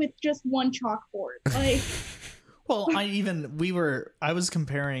hangar with just one chalkboard, like. Well, I was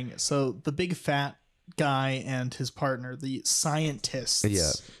comparing, so the big fat guy and his partner, the scientists.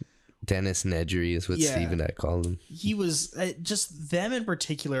 Yeah. Dennis Nedry is what Steve and I called him. He was just them in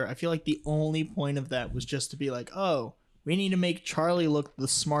particular. I feel like the only point of that was just to be like, oh, we need to make Charlie look the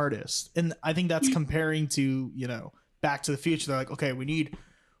smartest. And I think that's comparing to, Back to the Future. They're like, okay, we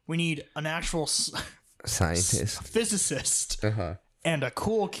need an actual scientist, physicist, and a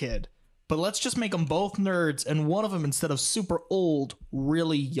cool kid. But let's just make them both nerds, and one of them, instead of super old,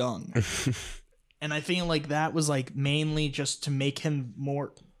 really young. And I feel like that was like mainly just to make him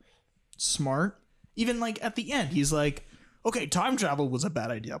more smart. Even like at the end, he's like, okay, time travel was a bad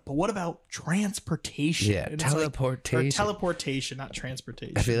idea, but what about transportation? Yeah, teleportation. Like, teleportation, not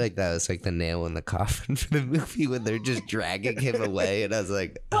transportation. I feel like that was like the nail in the coffin for the movie when they're just dragging him away, and I was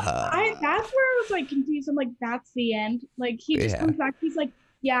like, that's where I was like confused. I'm like, that's the end. Like, he just comes back, he's like,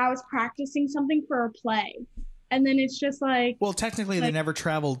 yeah, I was practicing something for a play, and then it's just like, well, technically they never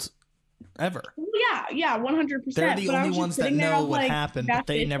traveled ever. Yeah, 100%. They're the only ones that know what happened, but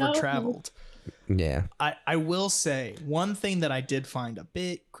they never traveled. Yeah. I will say one thing that I did find a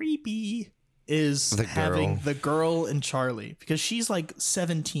bit creepy is having the girl and Charlie, because she's like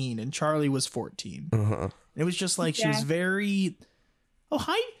 17 and Charlie was 14. It was just like she was very,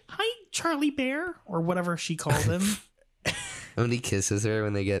 hi Charlie Bear, or whatever she called him. When he kisses her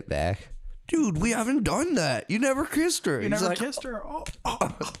when they get back. Dude, we haven't done that. You never kissed her. You never kissed her? Oh.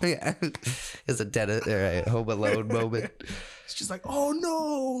 Yeah. It's a Home Alone moment. She's like, oh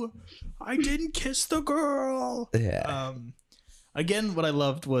no, I didn't kiss the girl. Yeah. Again, what I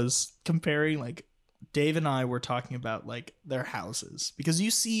loved was comparing, like, Dave and I were talking about like their houses, because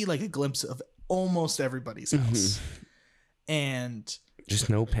you see like a glimpse of almost everybody's house. And just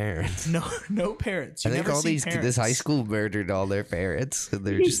no parents. No parents. You I think all this high school murdered all their parents, and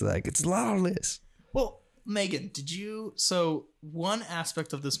they're just like, it's lawless. Well, Megan, so one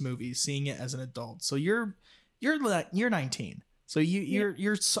aspect of this movie, seeing it as an adult. So you're 19. So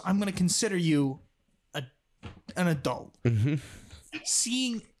you're I'm going to consider you an adult.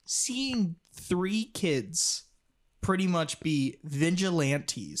 Seeing 3 kids pretty much be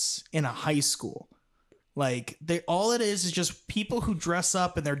vigilantes in a high school. Like, all it is just people who dress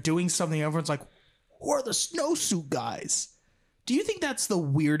up and they're doing something. Everyone's like, who are the snowsuit guys? Do you think that's the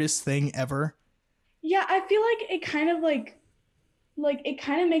weirdest thing ever? Yeah, I feel like it kind of it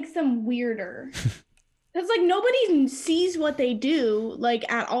kind of makes them weirder. It's like nobody sees what they do, like,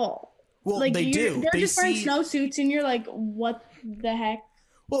 at all. Well, like, they do. They're just wearing snowsuits, and you're like, what the heck?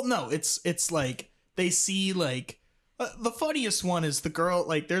 Well, no, it's like they see, like, the funniest one is the girl,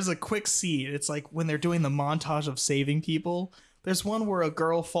 like, there's a quick scene. It's like when they're doing the montage of saving people, There's one where a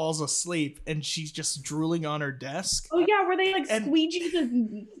girl falls asleep and she's just drooling on her desk. Oh yeah, where they like squeegee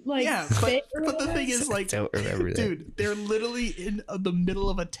the like spit. But the thing is, like, I don't remember that. Dude, they're literally in the middle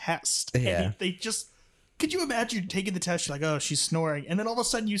of a test. Yeah. And they just. Could you imagine taking the test? You're like, oh, she's snoring, and then all of a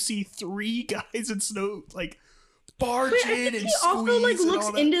sudden you see 3 guys in snow like barge in and he also like looks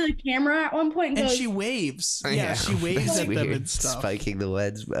into the camera at one point and goes, she waves. Yeah, she waves at them and stuff. Spiking the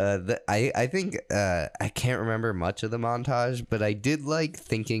leads. I think I can't remember much of the montage, but I did like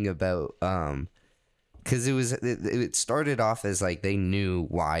thinking about because it started off as like they knew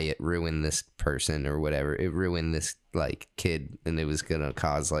why it ruined this person or whatever. It ruined this like kid, and it was gonna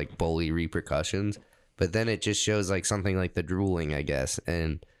cause like bully repercussions. But then it just shows like something like the drooling, I guess,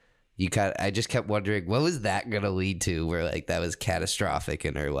 and I just kept wondering what was that gonna lead to, where like that was catastrophic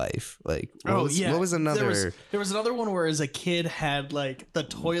in her life. Like, what was another? There was another one where as a kid had like the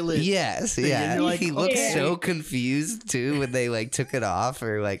toilet. Yes, thing, yeah. like, he looked so confused too when they like took it off,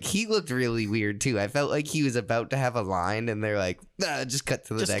 or like he looked really weird too. I felt like he was about to have a line, and they're like, just cut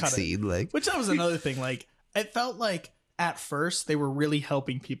to the next scene. Like, which that was another thing. Like, it felt like. At first, they were really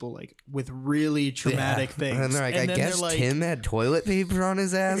helping people like with really traumatic things. And they're like, I guess Tim had toilet paper on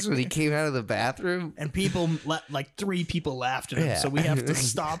his ass when he came out of the bathroom. And people, like 3 people laughed at him. So we have to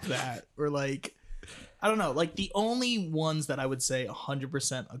stop that. Or like, I don't know. Like the only ones that I would say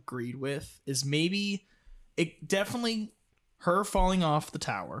 100% agreed with is maybe it definitely her falling off the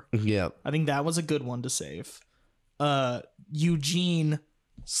tower. Yep. I think that was a good one to save. Eugene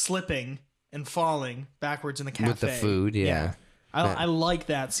slipping and falling backwards in the cafe with the food. I like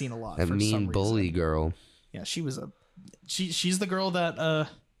that scene a lot. A mean bully girl. Yeah, she was she's the girl that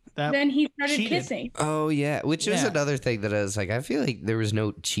then he started cheated. kissing. Oh yeah, which was another thing that I was like, I feel like there was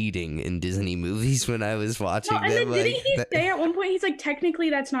no cheating in Disney movies when I was watching them. And then like, didn't he say at one point, he's like, technically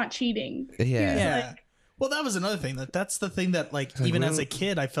that's not cheating. Yeah. Like, well, that was another thing. That's the thing that like even as a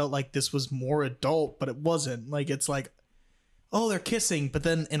kid I felt like this was more adult, but it wasn't. Like it's like, oh, they're kissing, but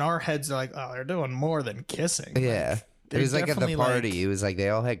then in our heads they're like, oh, they're doing more than kissing. Yeah. Like, it was like at the party. Like, it was like they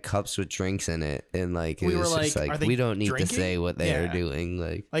all had cups with drinks in it, and like it we was were just like, we don't need drinking? to say what they are doing.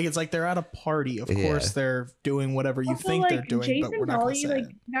 Like it's like they're at a party. Of course, they're doing whatever you think they're doing, Jason but we're not going to say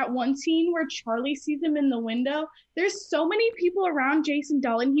like, that one scene where Charlie sees him in the window. There's so many people around Jason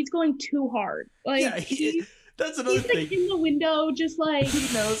Dahl, and he's going too hard. Like, that's another thing. Like in the window, just like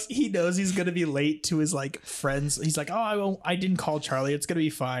he knows he's gonna be late to his like friends. He's like, oh, I didn't call Charlie. It's gonna be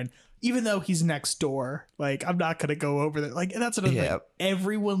fine. Even though he's next door, like I'm not gonna go over there. Like that's another thing.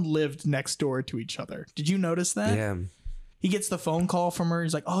 Everyone lived next door to each other. Did you notice that? Yeah. He gets the phone call from her.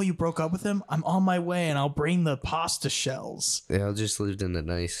 He's like, oh, you broke up with him? I'm on my way, and I'll bring the pasta shells. They all just lived in the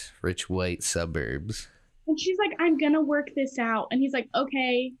nice, rich white suburbs. And she's like, I'm gonna work this out, and he's like,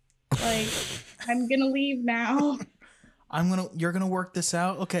 okay. Like, I'm gonna leave now. You're gonna work this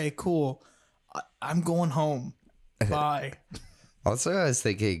out? Okay, cool. I'm going home. Bye. Also, I was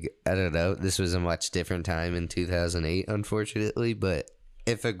thinking, I don't know, this was a much different time in 2008, unfortunately, but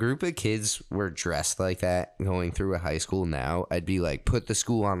if a group of kids were dressed like that going through a high school now, I'd be like, put the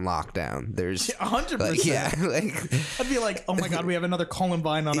school on lockdown. There's 100%. Like, yeah, like I'd be like, oh my God, we have another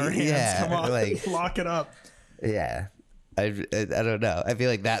Columbine on our hands. Yeah, come on, like, lock it up. Yeah. I don't know. I feel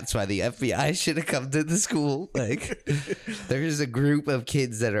like that's why the FBI should have come to the school. Like, there's a group of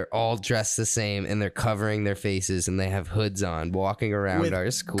kids that are all dressed the same, and they're covering their faces, and they have hoods on, walking around with our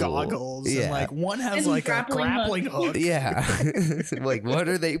school. Goggles. And like one has like a grappling hook. Yeah. Like, what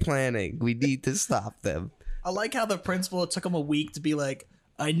are they planning? We need to stop them. I like how the principal, it took him a week to be like,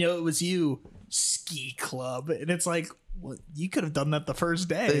 I know it was you, ski club. And it's like, well, you could have done that the first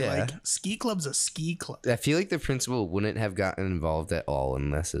day. Yeah. Like, ski club's a ski club. I feel like the principal wouldn't have gotten involved at all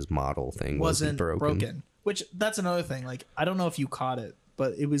unless his model thing wasn't broken. Which, that's another thing. Like, I don't know if you caught it,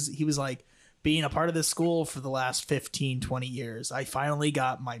 but he was like, being a part of this school for the last 15, 20 years, I finally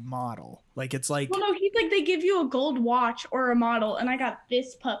got my model. Like, it's like... Well, no, he's like, they give you a gold watch or a model, and I got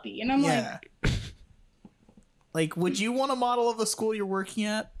this puppy. And I'm like... Like, would you want a model of the school you're working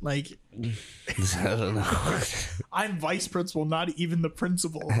at? Like, I don't know. I'm vice principal, not even the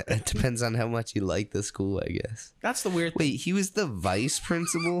principal. It depends on how much you like the school, I guess. That's the weird thing. Wait, he was the vice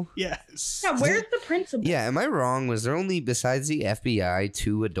principal? Yes. Yeah, where's the principal? Yeah, am I wrong? Was there only, besides the FBI,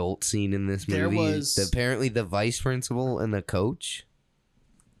 2 adult scene in this movie? There was... apparently the vice principal and the coach?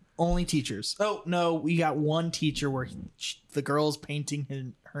 Only teachers. Oh, no, we got one teacher where the girl's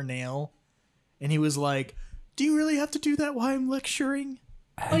painting her nail, and he was like... Do you really have to do that while I'm lecturing?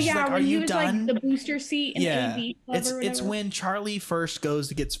 Oh yeah, like, when he was done? Like the booster seat in AV club it's when Charlie first goes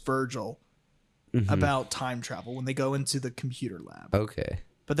to get Virgil about time travel when they go into the computer lab. Okay.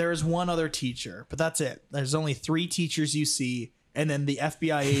 but there is one other teacher, but that's it. There's only 3 teachers you see, and then the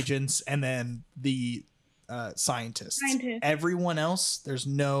FBI agents, and then the scientists. Everyone else, there's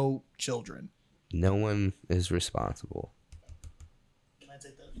no children. No one is responsible.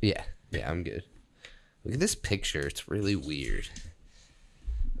 Yeah, I'm good. Look at this picture. It's really weird.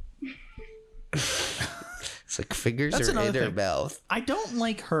 It's like fingers are in her mouth. I don't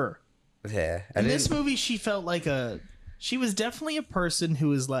like her. Yeah. In this movie, she felt like she was definitely a person who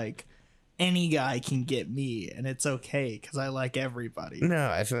was like, any guy can get me, and it's okay because I like everybody. No,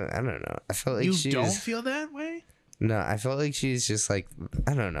 I don't know. I felt like you don't feel that way. No, I felt like she's just like,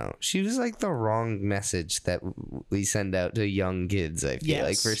 I don't know. She was like the wrong message that we send out to young kids. I feel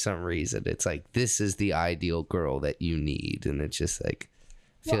like for some reason, it's like, this is the ideal girl that you need, and it's just like.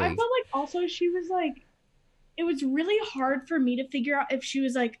 I felt like also she was like, it was really hard for me to figure out if she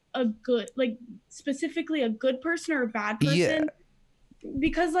was like a good, like specifically a good person or a bad person. Yeah.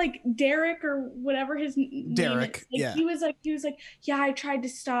 Because like Derek or whatever his name is, like, he was like, yeah, I tried to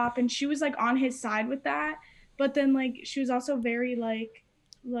stop, and she was like on his side with that. But then like she was also very like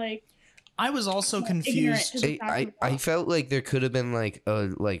I was also confused. I felt like there could have been like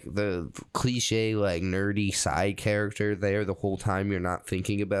the cliche like nerdy side character there the whole time you're not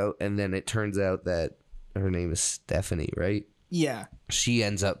thinking about, and then it turns out that her name is Stephanie, right? Yeah. She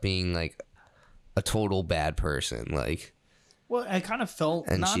ends up being like a total bad person, like. Well, I kind of felt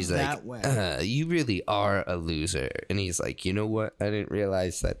and not she's that like, way. You really are a loser. And he's like, you know what? I didn't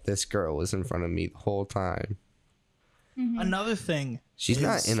realize that this girl was in front of me the whole time. Mm-hmm. Another thing. She's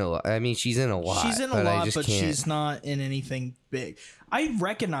not in a lot. I mean, she's in a lot. She's in a lot, but she's not in anything big. I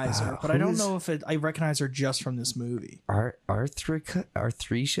recognize her, but I don't know if I recognize her just from this movie.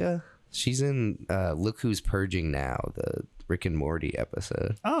 Arthresia? She's in Look Who's Purging Now, the Rick and Morty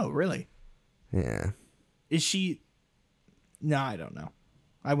episode. Oh, really? Yeah. Is she... No, I don't know.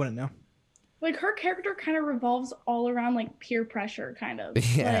 I wouldn't know. Like, her character kind of revolves all around, like, peer pressure, kind of.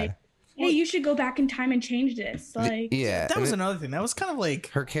 Yeah. Like, hey, you should go back in time and change this. Like, yeah. That was another thing. That was kind of like...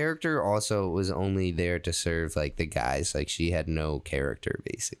 Her character also was only there to serve, like, the guys. Like, she had no character,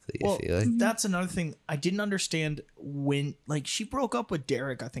 basically, well, I feel like. That's another thing. I didn't understand when... Like, she broke up with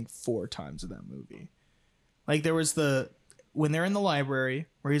Derek, I think, 4 times in that movie. Like, there was when they're in the library,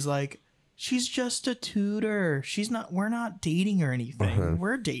 where he's like... She's just a tutor. We're not dating or anything. Uh-huh.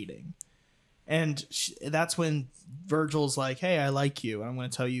 We're dating. And that's when Virgil's like, hey, I like you. And I'm going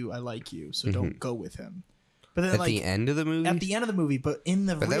to tell you I like you. So don't go with him. But then, at the end of the movie? At the end of the movie. But in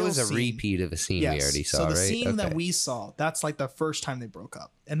the real that was a scene, repeat of a scene we already saw, right? So the right? scene that we saw, that's like the first time they broke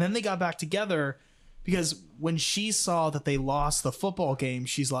up. And then they got back together because when she saw that they lost the football game,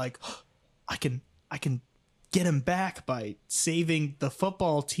 she's like, oh, I can get him back by saving the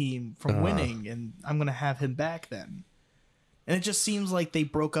football team from winning, and I'm gonna have him back then. And it just seems like they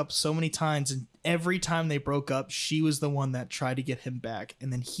broke up so many times, and every time they broke up, she was the one that tried to get him back,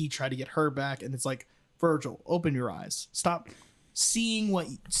 and then he tried to get her back. And it's like, Virgil, open your eyes, stop seeing what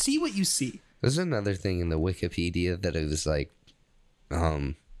you see. There's another thing in the Wikipedia that it was like,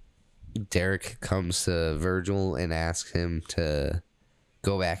 Derek comes to Virgil and asks him to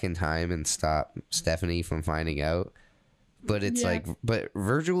go back in time and stop Stephanie from finding out. But it's but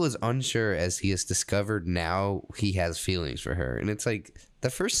Virgil is unsure as he has discovered now he has feelings for her. And it's like the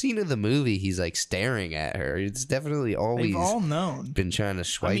first scene of the movie, he's like staring at her. It's definitely always They've all known. Been trying to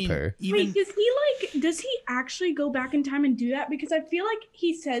swipe her. Wait, does he actually go back in time and do that? Because I feel like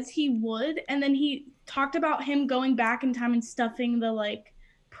he says he would, and then he talked about him going back in time and stuffing the like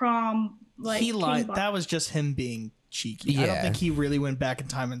prom like he lied. That was just him being cheeky. Yeah. I don't think he really went back in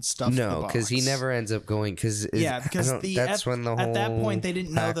time and stuffed the box. because he never ends up going. Because when the whole at that point they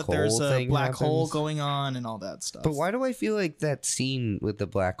didn't know that there's a black hole going on and all that stuff. But why do I feel like that scene with the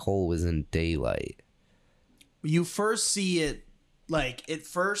black hole was in daylight? You first see it like is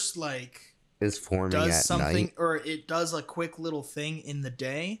forming does at something night, or it does a quick little thing in the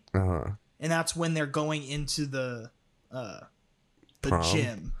day, and that's when they're going into the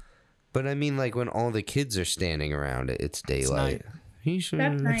gym. But I mean, like when all the kids are standing around it, it's daylight. That's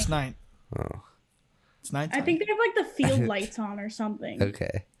night. It's night. Oh, it's night. I think they have like the field lights on or something.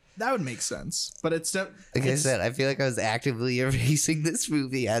 Okay, that would make sense. But it's like I said, I feel like I was actively erasing this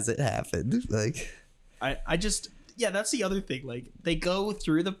movie as it happened. Like, I just that's the other thing. Like they go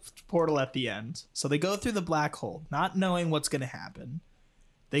through the portal at the end, so they go through the black hole, not knowing what's gonna happen.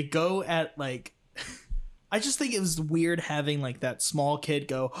 They go at like. I just think it was weird having like that small kid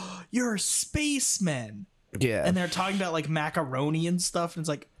go, oh, "You're a spaceman." Yeah. And they're talking about like macaroni and stuff, and it's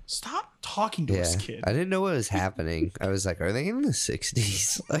like, stop talking to us, kid. I didn't know what was happening. I was like, are they in the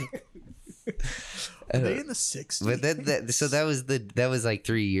 60s? Like, Were they in the 60s? But then that was like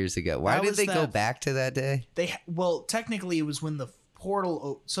 3 years ago. Why did they go back to that day? Well, technically it was when the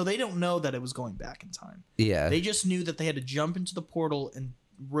portal. So they don't know that it was going back in time. Yeah. They just knew that they had to jump into the portal and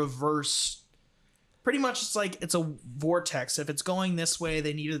reverse. Pretty much, it's a vortex. If it's going this way,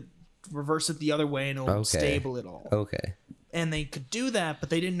 they need to reverse it the other way, and it'll stable it all. Okay. And they could do that, but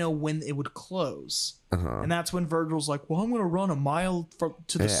they didn't know when it would close. Uh-huh. And that's when Virgil's like, "Well, I'm going to run a mile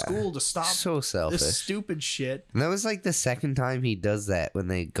to the school to stop this stupid shit." And that was like the second time he does that when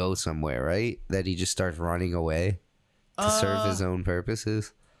they go somewhere, right? That he just starts running away to serve his own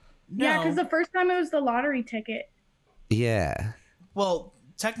purposes. No. Yeah, because the first time it was the lottery ticket. Yeah. Well,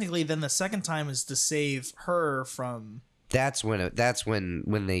 technically, then the second time is to save her from. That's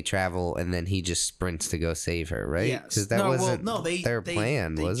when they travel, and then he just sprints to go save her, right? Yes. Because that wasn't their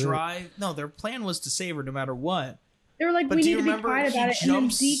plan, they was it? No, their plan was to save her no matter what. They were like, but we do need you to be remember quiet about it.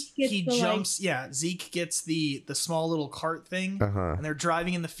 Jumps, and then Zeke gets Zeke gets the small little cart thing, and they're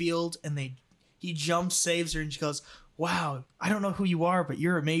driving in the field, and he jumps, saves her, and she goes, "Wow, I don't know who you are, but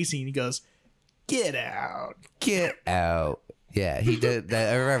you're amazing." And he goes, "Get out, get out." Yeah, he did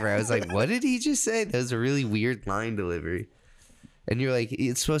that. I remember. I was like, "What did he just say?" That was a really weird line delivery. And you're like,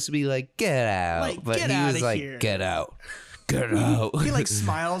 it's supposed to be like, "Get out," like, but he was like, here. "Get out, get out." He like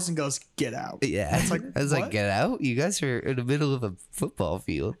smiles and goes, "Get out." Yeah, I was like, "Get out!" You guys are in the middle of a football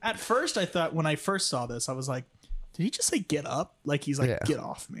field. At first, I thought when I first saw this, I was like, "Did he just say get up?" Like he's like, "Get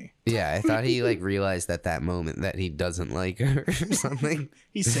off me." Yeah, I thought he like realized at that moment that he doesn't like her or something.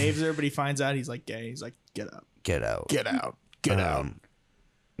 He saves her, but he finds out he's like gay. He's like, "Get up, get out, get out, get out."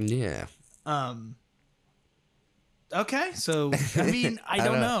 Yeah. Okay, so I mean, I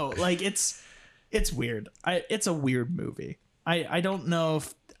don't know. Like it's weird. It's a weird movie. I don't know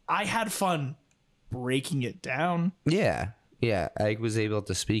if I had fun breaking it down. Yeah. Yeah, I was able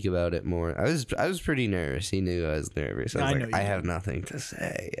to speak about it more. I was pretty nervous. He knew I was nervous. I was like, I have nothing to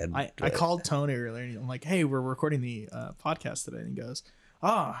say. I called Tony earlier and I'm like, "Hey, we're recording the podcast today." And he goes,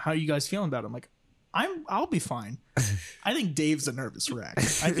 "Oh, how are you guys feeling about it?" I'm like, I'll be fine. I think Dave's a nervous wreck.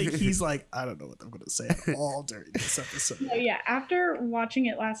 I think he's like, I don't know what I'm going to say at all during this episode. No, yeah, after watching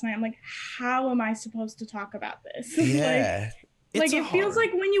it last night, I'm like, how am I supposed to talk about this? Yeah. like it feels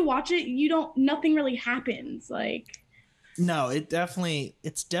like when you watch it, nothing really happens. Like, no, it's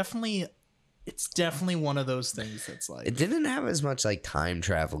definitely one of those things that's like, it didn't have as much like time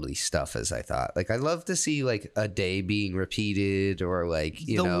travel-y stuff as I thought. Like I love to see like a day being repeated, or like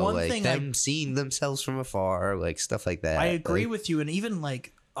them seeing themselves from afar, like stuff like that. I agree with you, and even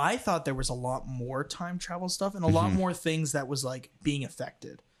like I thought there was a lot more time travel stuff and a lot more things that was like being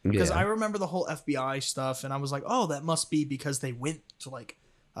affected, because I remember the whole FBI stuff, and I was like, oh, that must be because they went to like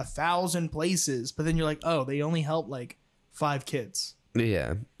 1,000 places, but then you're like, oh, they only helped like 5 kids.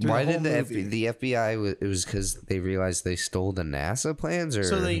 Yeah. Why did the FBI? It was because they realized they stole the NASA plans, or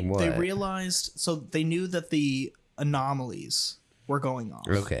so they what? realized. So they knew that the anomalies were going off.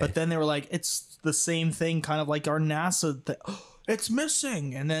 Okay. But then they were like, it's the same thing, kind of like our NASA. It's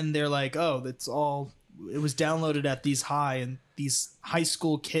missing, and then they're like, oh, that's all. It was downloaded at these high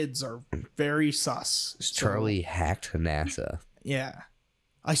school kids are very sus. Charlie hacked NASA. Yeah.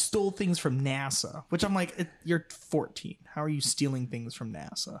 I stole things from NASA, which I'm like, you're 14. How are you stealing things from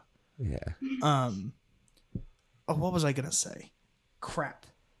NASA? Yeah. Oh, what was I going to say? Crap.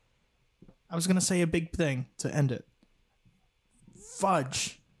 I was going to say a big thing to end it.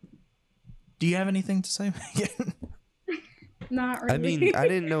 Fudge. Do you have anything to say, Megan? Not really. I mean, I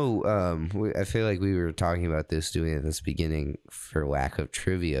didn't know. I feel like we were talking about this doing it at this beginning for lack of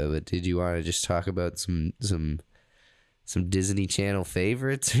trivia, but did you want to just talk about some Disney Channel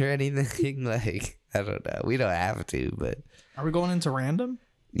favorites or anything? Like, I don't know. We don't have to, but are we going into random?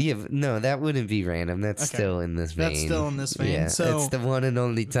 Yeah, no, that wouldn't be random. That's still in this vein. That's still in this vein. Yeah, so it's the one and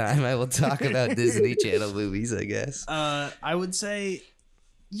only time I will talk about Disney Channel movies, I guess. I would say,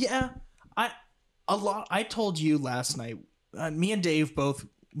 yeah, I told you last night. Me,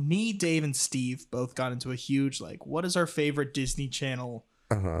 Dave, and Steve both got into a huge like, what is our favorite Disney Channel?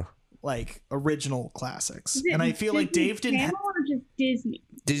 Like original classics, and I feel like Dave didn't have or just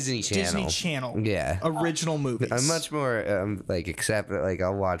Disney Channel. Disney Channel, yeah, original movies. I'm much more like accept like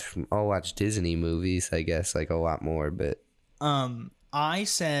I'll watch Disney movies, I guess, like a lot more. But I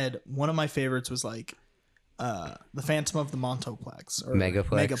said one of my favorites was like the Phantom of the Montoplex or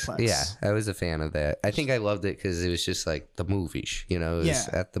Megaplex. Yeah, I was a fan of that. I think I loved it because it was just like the movies, it was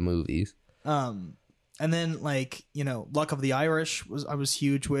at the movies. And then, like, Luck of the Irish I was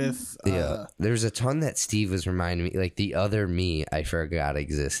huge with. Yeah, there's a ton that Steve was reminding me. Like, The Other Me, I forgot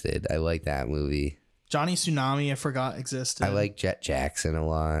existed. I like that movie. Johnny Tsunami, I forgot existed. I like Jet Jackson a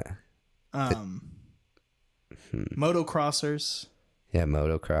lot. Motocrossers. Yeah,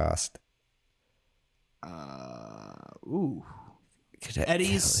 motocrossed. Ooh. Cadet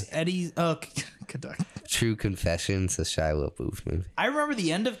Eddie's. Oh, Cadet. True Confessions, a Shia LaBeouf movie. I remember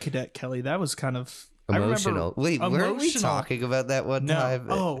the end of Cadet Kelly. That was kind of Emotional. Wait, weren't we talking about that one time?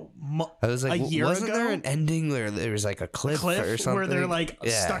 I was like, wasn't there an ending where there was like a cliff or something? Where they're like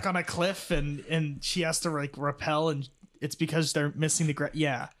stuck on a cliff and she has to like rappel and it's because they're missing the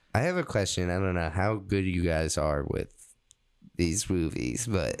yeah. I have a question. I don't know how good you guys are with these movies,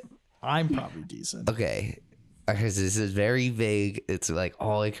 but I'm probably decent. Okay. Because this is very vague. It's like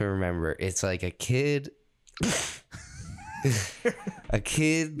all I can remember. It's like a kid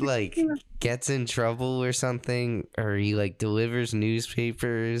like gets in trouble or something, or he like delivers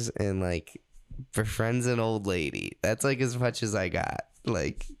newspapers and like befriends an old lady. That's like as much as I got.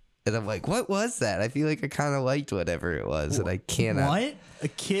 Like, and I'm like, what was that? I feel like I kind of liked whatever it was, and I cannot. What? A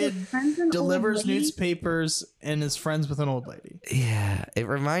kid delivers newspapers and is friends with an old lady. Yeah, it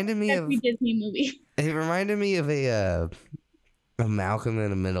reminded me of Disney movie. It reminded me of a Malcolm in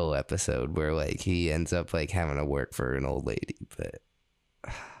the Middle episode where like he ends up like having to work for an old lady, but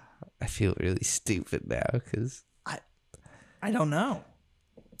I feel really stupid now because I don't know.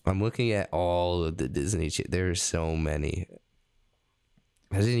 I'm looking at all of the Disney shit. There are so many.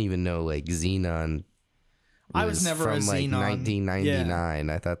 I didn't even know like Xenon. I was never from a like Xenon. 1999.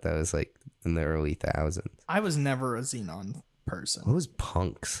 Yeah. I thought that was like in the early thousands. I was never a Xenon person. What was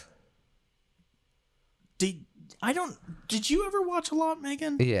Punks? Did you ever watch a lot,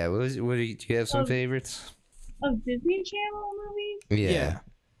 Megan? Yeah. Do you have some favorites of Disney Channel movies? Yeah.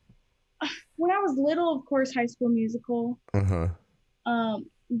 When I was little, of course, High School Musical.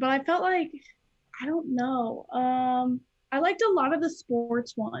 But I felt like I don't know. I liked a lot of the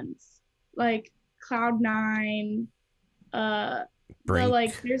sports ones, like Cloud9.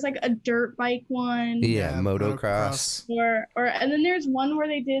 There's like a dirt bike one. Yeah, motocross. Or and then there's one where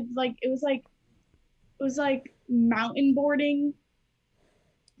they did like it was like mountain boarding.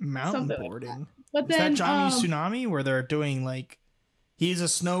 Mountain boarding. But is then that Johnny Tsunami where they're doing like he's a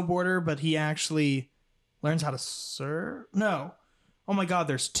snowboarder but he actually learns how to surf? No. Oh my God,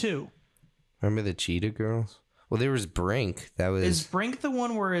 there's two. Remember the Cheetah Girls? Well, there was Brink. Is Brink the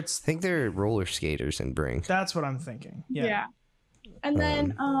one where it's? I think they're roller skaters in Brink. That's what I'm thinking. Yeah. And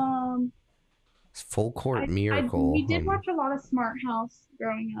then Full Court Miracle. We did watch a lot of Smart House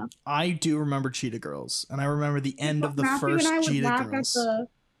growing up. I do remember Cheetah Girls, and I remember the end of the first Cheetah Girls.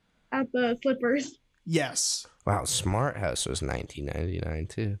 At the slippers. Yes. Wow, Smart House was 1999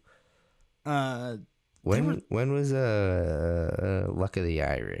 too. When was Luck of the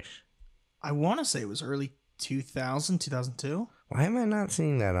Irish? I want to say it was early 2000, 2002. Why am I not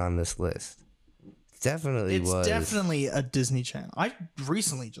seeing that on this list? It's definitely a Disney Channel. I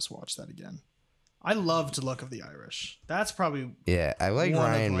recently just watched that again. I loved Luck of the Irish. That's probably I like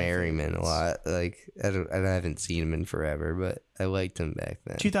Ryan Merriman a lot. Like I haven't seen him in forever, but I liked him back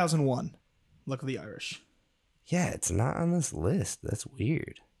then. 2001, Luck of the Irish. Yeah, it's not on this list. That's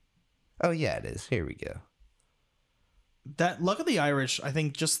weird. Oh yeah, it is. Here we go. That Luck of the Irish, I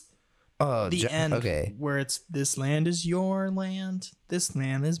think, just the end. Okay, where it's this land is your land, this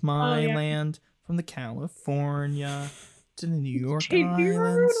land is my land, from the California to the New York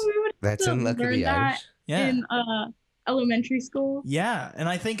Islands. That's in Luck of the Irish. Yeah. In elementary school. Yeah, and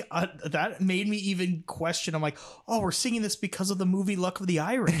I think that made me even question. I'm like, oh, we're singing this because of the movie Luck of the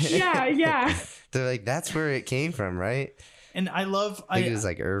Irish. Yeah. They're like, that's where it came from, right? And I love. I think it was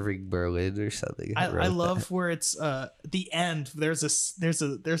like Irving Berlin or something. I love where it's the end. There's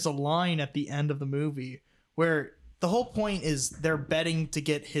a line at the end of the movie where the whole point is they're betting to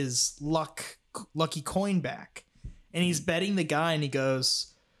get his lucky coin back, and he's betting the guy, and he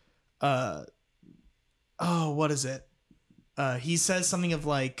goes, what is it? He says something of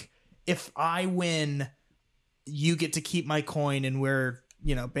like, if I win, you get to keep my coin and we're,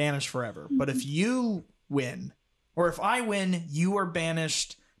 banished forever. But if you win, or if I win, you are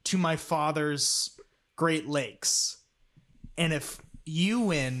banished to my father's Great Lakes. And if you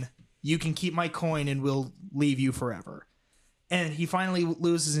win, you can keep my coin and we'll leave you forever. And he finally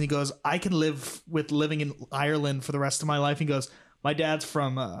loses and he goes, I can live with living in Ireland for the rest of my life. He goes, my dad's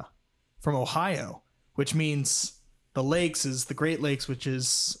from Ohio, which means the lakes is the Great Lakes, which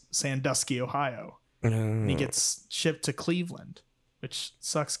is Sandusky, Ohio. And he gets shipped to Cleveland, which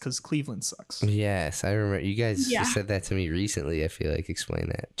sucks because Cleveland sucks. Yes, I remember. You guys said that to me recently, I feel like. Explain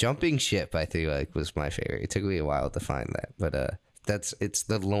that. Jumping Ship, I feel like, was my favorite. It took me a while to find that, but it's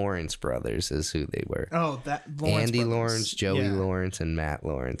the Lawrence brothers is who they were. Oh, Andy Lawrence, Joey Lawrence, and Matt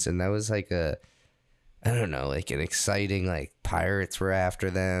Lawrence. And that was like an exciting, like, pirates were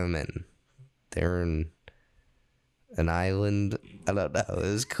after them, and they're in an island. I don't know.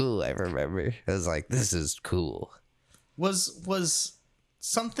 It was cool. I remember. I was like, this is cool. Was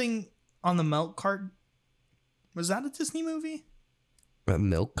something on the milk cart? Was that a Disney movie? A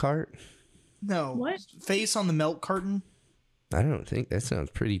milk cart? No. What? Face on the milk carton? I don't think that sounds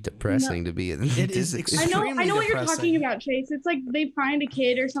pretty depressing to be in. It is extremely I know what you're depressing. talking about, Chase. It's like they find a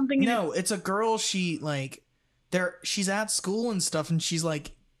kid or something. No, it's a girl. She's at school and stuff, and she's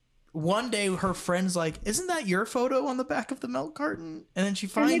like, one day her friend's like, "Isn't that your photo on the back of the milk carton?" And then she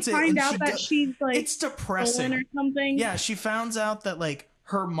finds it, find and out that she's like, it's depressing or something. Yeah, she finds out that like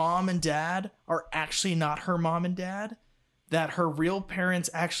her mom and dad are actually not her mom and dad. That her real parents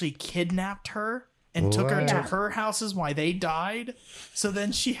actually kidnapped her and took her to her houses while they died. So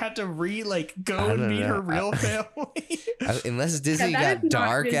then she had to go and meet her real family. Unless Disney got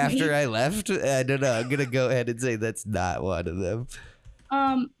dark Disney. After I left, I don't know. I'm gonna go ahead and say that's not one of them.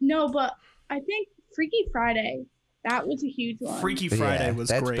 No, but I think Freaky Friday, that was a huge one. Freaky Friday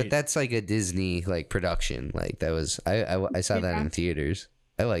was great. But that's like a Disney like production. Like that was I saw that in theaters.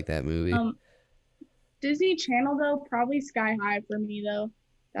 I like that movie. Disney Channel though, probably Sky High for me though.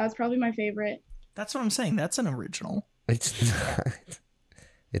 That was probably my favorite. That's what I'm saying. That's an original. It's not.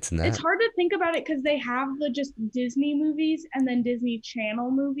 It's not. It's hard to think about it because they have the just Disney movies and then Disney Channel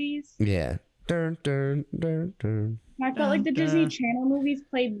movies. Yeah. Dun, dun, dun, dun. And I felt like the Disney Channel movies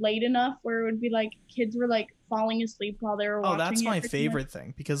played late enough where it would be like kids were like falling asleep while they were watching. Oh, that's my favorite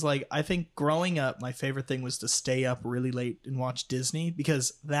thing because like I think growing up, my favorite thing was to stay up really late and watch Disney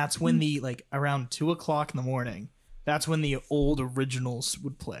because that's when the like around 2:00 in the morning. That's when the old originals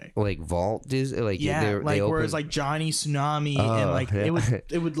would play. Like Vault Disney, like whereas like Johnny Tsunami and like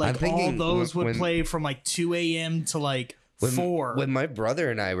it would like all those would play from like 2 a.m. to like 4. When my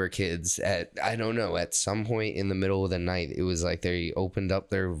brother and I were kids, at some point in the middle of the night, it was like they opened up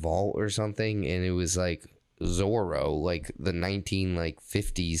their vault or something, and it was like Zorro, like the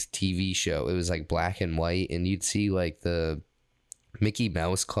 1950s TV show. It was like black and white, and you'd see like the Mickey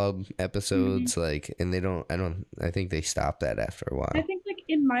Mouse Club episodes, I think they stopped that after a while. I think like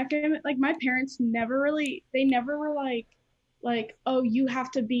in my family, like my parents never were like, oh, you have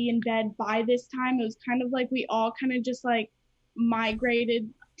to be in bed by this time. It was kind of like we all kind of just like migrated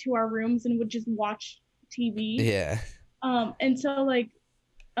to our rooms and would just watch TV. Yeah. And so like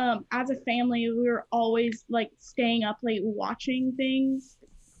as a family, we were always like staying up late watching things.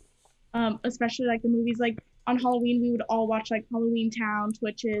 Especially like the movies, like on Halloween, we would all watch like Halloween Town,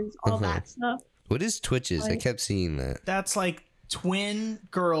 Twitches, all that stuff. What is Twitches? I kept seeing that. That's like twin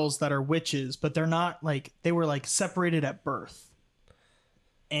girls that are witches, but they're not like, they were like separated at birth.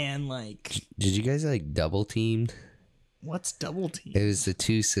 And like, did you guys like double teamed? What's double team? It was the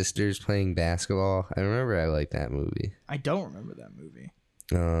two sisters playing basketball. I remember I liked that movie. I don't remember that movie.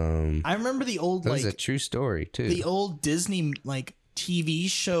 I remember the old that was a true story too. The old Disney like TV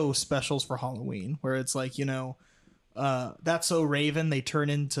show specials for Halloween, where it's like, you know, That's So Raven, they turn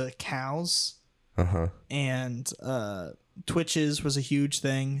into cows. And Twitches was a huge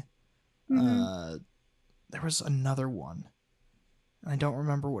thing. There was another one. I don't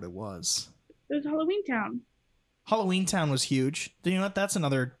remember what it was. It was Halloween Town. Halloween Town was huge. You know what? That's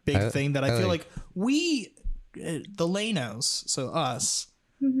another big thing that I feel like we, the Leinos, so us,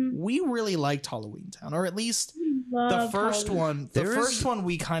 we really liked Halloween Town, or at least the first one. The first one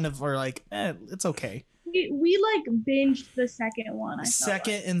we kind of were like, it's okay. We like binged the second one.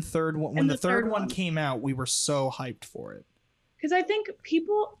 Second and third one. When the third one came out, we were so hyped for it. Because I think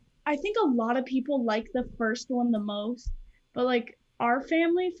a lot of people like the first one the most, but like our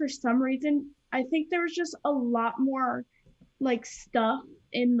family, for some reason, I think there was just a lot more like stuff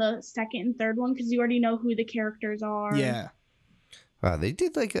in the second and third one because you already know who the characters are. Yeah. Wow, they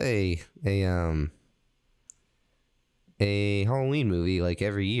did like a Halloween movie like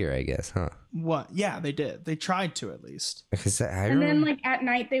every year, I guess, huh? What? Yeah, they did. They tried to at least. And then like at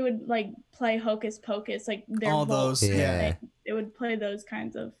night they would like play Hocus Pocus, like all those. Yeah. They would play those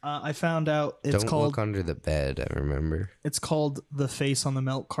kinds of. I found out it's Don't called Look Under the Bed. I remember. It's called The Face on the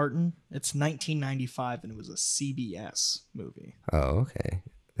Milk Carton. It's 1995 and it was a CBS movie. Oh, okay.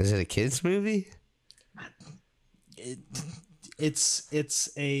 Is it a kids movie? It's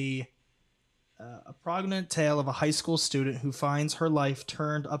a poignant tale of a high school student who finds her life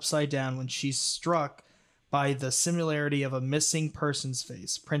turned upside down when she's struck by the similarity of a missing person's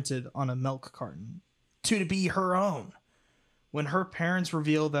face printed on a milk carton to be her own. When her parents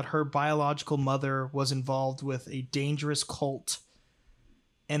reveal that her biological mother was involved with a dangerous cult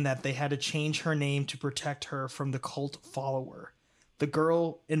and that they had to change her name to protect her from the cult follower, the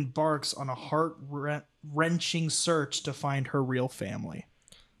girl embarks on a heart-wrenching search to find her real family.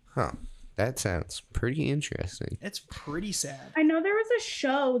 Huh. That sounds pretty interesting. It's pretty sad. I know there was a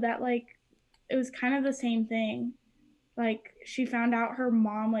show that like it was kind of the same thing. Like she found out her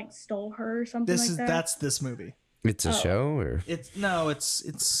mom like stole her or something like that. That's this movie. It's a show, or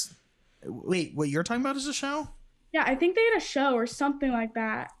it's. Wait, what you're talking about is a show? Yeah, I think they had a show or something like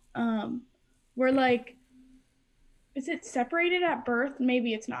that. Where like, is it separated at birth?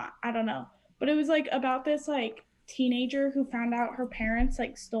 Maybe it's not. I don't know. But it was like about this like teenager who found out her parents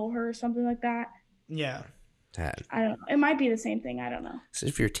like stole her or something like that. Yeah. I don't know. It might be the same thing. I don't know. So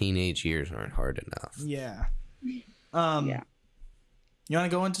if your teenage years aren't hard enough. Yeah. Yeah. You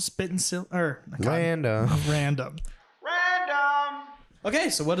want to go into spit and Random. Random.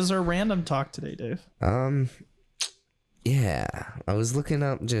 Okay, so what is our random talk today, Dave? Yeah, I was looking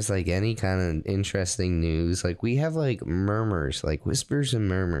up just like any kind of interesting news. Like we have like murmurs, like whispers and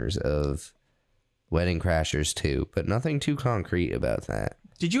murmurs of Wedding Crashers 2, but nothing too concrete about that.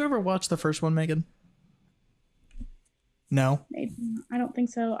 Did you ever watch the first one, Megan? No? Maybe. I don't think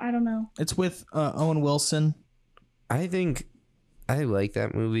so. I don't know. It's with Owen Wilson. I think I like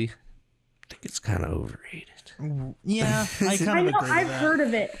that movie. I think it's kind of overrated. Yeah, I kind of I know. agree with I've that. heard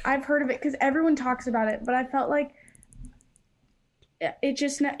of it because everyone talks about it, but I felt like it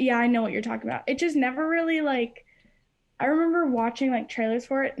just I know what you're talking about. It just never really like. I remember watching like trailers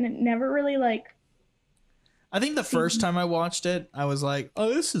for it, and it never really like. I think the first time I watched it, I was like,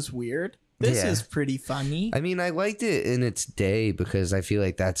 "Oh, this is weird. This is pretty funny." I mean, I liked it in its day because I feel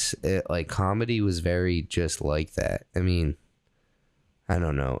like that's it. Like comedy was very just like that. I mean, I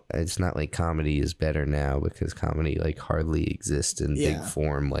don't know. It's not like comedy is better now because comedy like hardly exists in big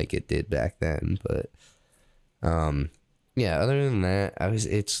form like it did back then. But yeah, other than that,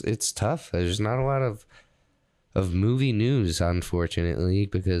 it's tough. There's not a lot of movie news, unfortunately,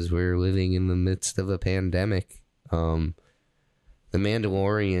 because we're living in the midst of a pandemic. The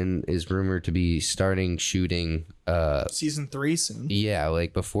Mandalorian is rumored to be starting shooting season 3 soon. Yeah,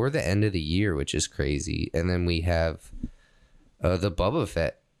 like before the end of the year, which is crazy. And then we have the Boba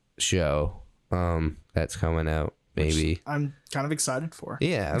Fett show that's coming out, maybe. Which I'm kind of excited for.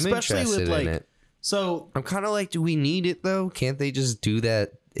 Yeah, I'm especially interested with, in it. So I'm kind of like, do we need it though? Can't they just do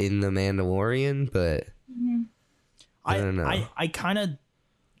that in the Mandalorian? But I don't know. I kind of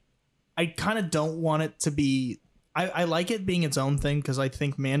don't want it to be. I like it being its own thing because I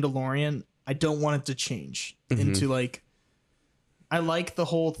think Mandalorian. I don't want it to change into like. I like the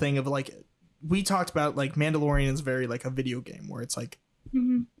whole thing of like we talked about like Mandalorian is very like a video game where it's like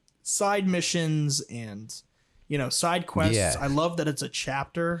side missions and side quests. Yeah. I love that it's a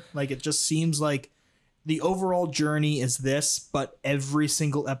chapter. Like it just seems like the overall journey is this, but every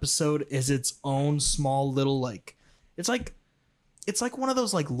single episode is its own small little like it's like one of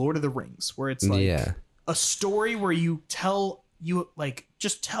those like Lord of the Rings where it's like a story where you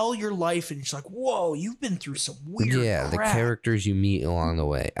just tell your life and it's like, whoa, you've been through some weird crap. The characters you meet along the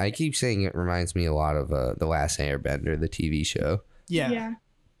way. I keep saying it reminds me a lot of The Last Airbender, the TV show. Yeah.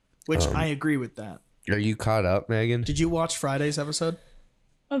 Which I agree with that. Are you caught up, Megan? Did you watch Friday's episode?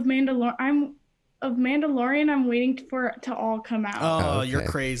 Of Mandalorian, I'm waiting for it to all come out. Oh, okay. You're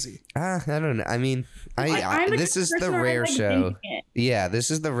crazy. I don't know. I mean, this is the rare show. Yeah,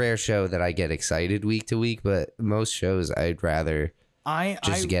 this is the rare show that I get excited week to week, but most shows I'd rather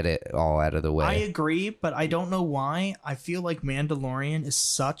get it all out of the way. I agree, but I don't know why. I feel like Mandalorian is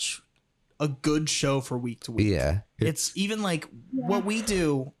such a good show for week to week. Yeah. It's even like what we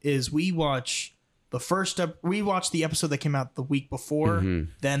do is we watch the episode that came out the week before,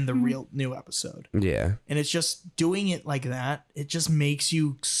 then the real new episode. Yeah. And it's just doing it like that. It just makes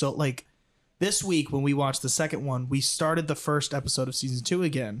you so like this week when we watched the second one, we started the first episode of season 2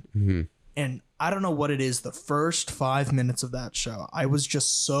 again. And I don't know what it is. The first 5 minutes of that show, I was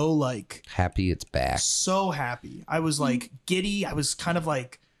just so like happy it's back. So happy. I was like giddy. I was kind of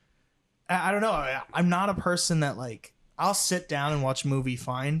like, I don't know. I'm not a person that like, I'll sit down and watch a movie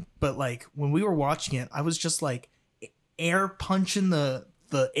fine. But like when we were watching it, I was just like air punching the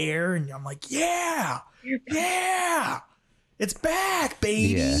air. And I'm like, yeah, it's back,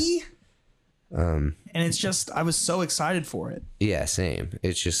 baby. Yeah. And it's just, I was so excited for it. Yeah, same.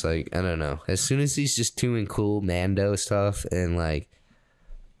 It's just like, I don't know. As soon as he's just doing cool Mando stuff and like,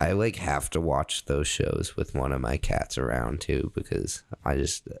 I like have to watch those shows with one of my cats around too, because I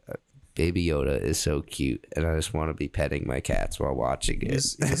just, Baby Yoda is so cute and I just want to be petting my cats while watching it.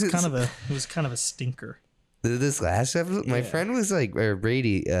 It was kind of a stinker. This last episode, my friend was like, or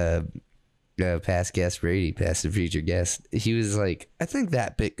Brady, past guest Brady, past and future guest, he was like, I think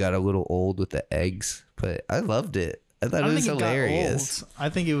that bit got a little old with the eggs, but I loved it. I thought it was hilarious. I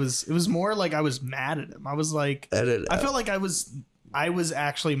think it was more like I was mad at him. I was like, I felt like I was I was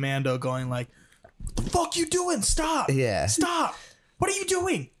actually Mando going like, what the fuck you doing? Stop. Yeah. Stop. What are you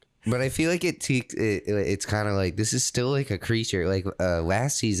doing? But I feel like it's kind of like this is still like a creature. Like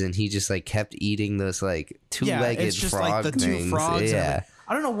last season, he just like kept eating those like two-legged it's just frog like the things. two frogs. Yeah,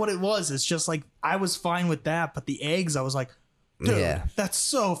 I don't know what it was. It's just like I was fine with that, but the eggs, I was like, dude, that's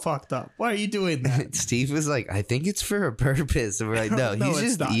so fucked up. Why are you doing that? Steve was like, I think it's for a purpose. And we're like, no,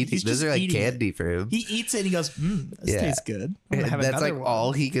 he's just eating. Those are like candy for him. He eats it and he goes, this tastes good. That's like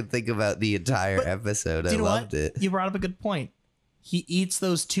all he could think about the entire episode. I loved it. You brought up a good point. He eats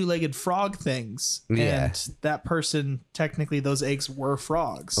those two-legged frog things. Yeah. And that person, technically, those eggs were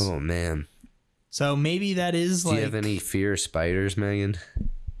frogs. Oh, man. So maybe that is Do you have any fear of spiders, Megan?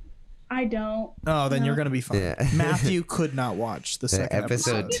 I don't. Oh, then you're going to be fine. Yeah. Matthew could not watch the second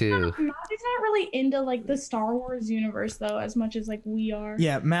episode 2. Matthew's not really into like the Star Wars universe though, as much as like we are.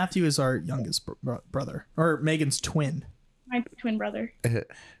 Yeah, Matthew is our youngest brother, or Megan's twin. My twin brother.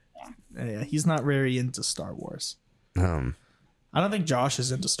 Yeah, he's not very into Star Wars. I don't think Josh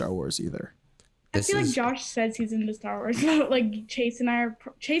is into Star Wars either. I feel like Josh says he's into Star Wars. Like Chase and I are.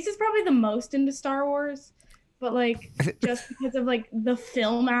 Chase is probably the most into Star Wars, but like just because of like the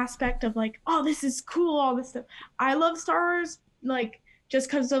film aspect of like, oh, this is cool, all this stuff. I love Star Wars, like just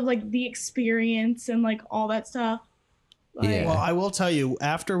because of like the experience and like all that stuff. Like, Well, I will tell you,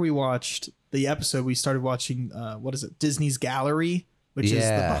 after we watched the episode, we started watching what is it, Disney's Gallery, which is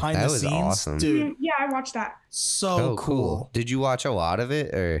the behind the scenes. Awesome. Dude. Yeah, I watched that. So cool. Did you watch a lot of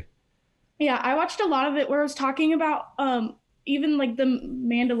it or? Yeah, I watched a lot of it where I was talking about even like the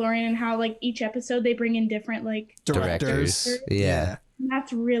Mandalorian and how like each episode they bring in different like directors. Yeah.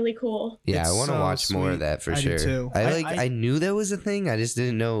 That's really cool. Yeah, It's I want to so watch more of that for sure. do too. I knew that was a thing. I just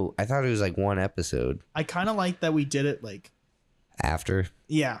didn't know. I thought it was like one episode. I kind of like that we did it like after.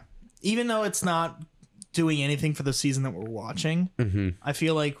 Yeah. Even though it's not doing anything for the season that we're watching, I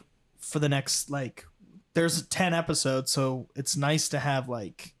feel like for the next like there's 10 episodes, so it's nice to have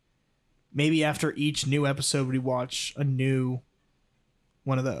like maybe after each new episode we watch a new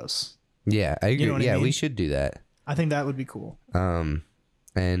one of those. Yeah, I agree. You know what I mean? We should do that. I think that would be cool.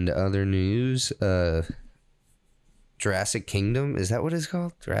 And other news, Jurassic Kingdom, is that what it's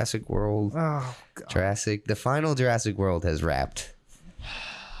called? Jurassic World. Oh God. The final Jurassic World has wrapped.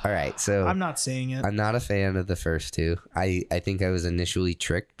 All right, so I'm not seeing it. I'm not a fan of the first two. I think I was initially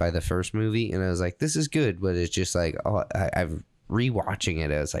tricked by the first movie, and I was like, this is good, but it's just like, oh, I've rewatching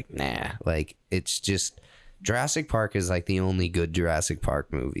it. I was like, nah, like it's just Jurassic Park is like the only good Jurassic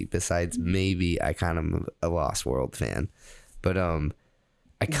Park movie. Besides, maybe I kind of am a Lost World fan, but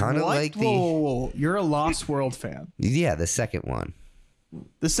I kind of like the. Whoa. You're a Lost World fan. Yeah, the second one.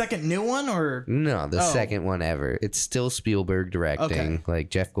 The second new one, or no, the second one ever. It's still Spielberg directing. Okay. Like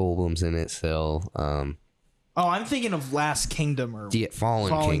Jeff Goldblum's in it still. Oh, I'm thinking of Last Kingdom or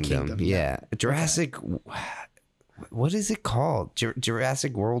Fallen Kingdom. Yeah, Jurassic. What is it called?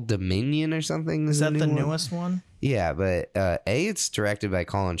 Jurassic World Dominion or something? Is that the newest one? Yeah, but it's directed by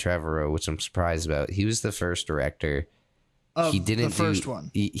Colin Trevorrow, which I'm surprised about. He was the first director. Of he didn't the first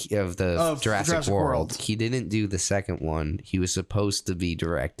one of Jurassic World. He didn't do the second one. He was supposed to be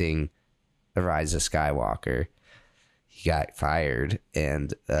directing The Rise of Skywalker. He got fired,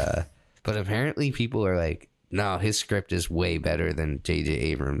 and but apparently people are like, no, his script is way better than J.J.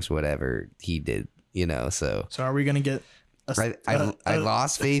 Abrams, whatever he did. You know, so are we gonna get? I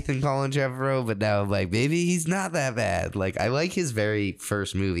lost faith in Colin Trevorrow, but now I'm like, maybe he's not that bad. Like, I like his very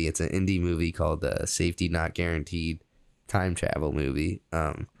first movie. It's an indie movie called Safety Not Guaranteed. Time travel movie.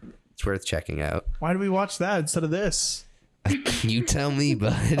 It's worth checking out. Why did we watch that instead of this? You tell me,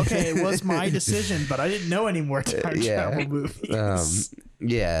 bud. Okay, it was my decision, but I didn't know any more time travel movies.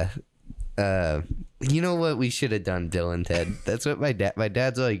 Yeah. You know what? We should have done Bill and Ted. That's what my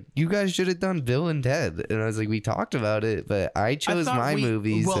dad's like, you guys should have done Bill and Ted. And I was like, we talked about it, but I chose my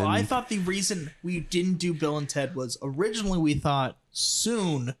movies. Well, I thought the reason we didn't do Bill and Ted was originally we thought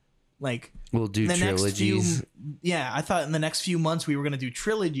soon, like we'll do trilogies. I thought in the next few months we were going to do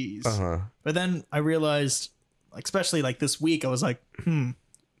trilogies. But then I realized, like, especially like this week, I was like,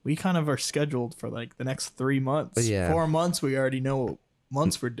 we kind of are scheduled for like the next 3 months. 4 months, we already know what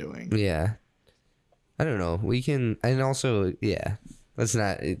months we're doing. Yeah. I don't know. We can, and also, let's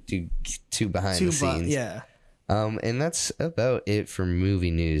not do too behind the scenes. Yeah. And that's about it for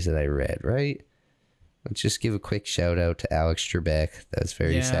movie news that I read, right? Let's just give a quick shout out to Alex Trebek. That's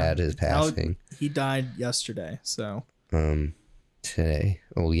very sad, his passing. He died yesterday, so. Today.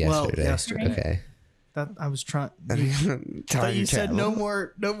 Oh, yesterday. Well, yesterday. Okay. That I was trying. You said no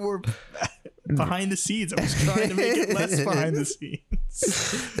more. behind the scenes. I was trying to make it less behind the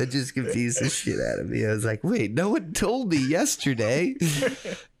scenes. That just confused the shit out of me. I was like, wait, no one told me yesterday.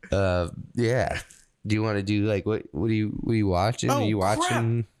 Yeah. Do you want to do like what are you watching? Are you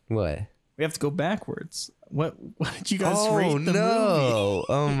watching what? We have to go backwards. What did you guys rate the movie?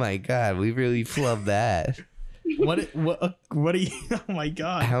 Oh my god, we really flubbed that. What do you? Oh my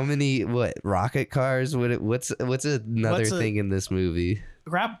god! How many rocket cars? What's another thing in this movie?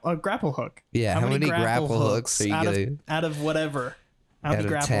 Grapple hook. Yeah, how many grapple hooks are you gonna out of whatever? Out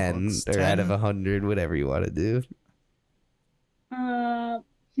of 10 hooks? Or 10? Out of 100, whatever you want to do.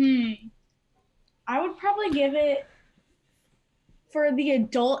 I would probably give it, for the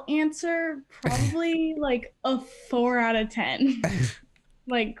adult answer, probably like a 4 out of 10.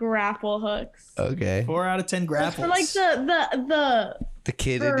 Like grapple hooks. Okay. 4 out of 10 grapples. For like the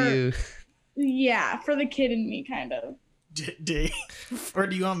kid in you. Yeah, for the kid in me, kind of. Or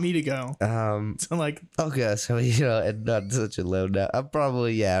do you want me to go? So like, okay, so and not such a low note. I'm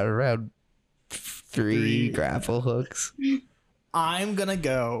probably around 3 grapple hooks. I'm gonna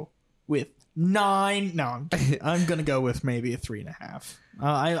go with 9. No, I'm gonna go with maybe a 3.5.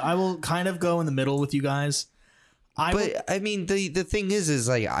 I will kind of go in the middle with you guys. I mean, the thing is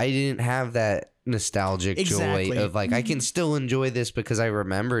like I didn't have that nostalgic joy of like I can still enjoy this because I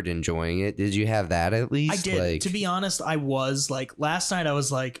remembered enjoying it. Did you have that at least? I did. Like, to be honest, I was like last night. I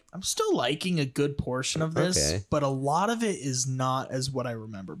was like, I'm still liking a good portion of this, but a lot of it is not as what I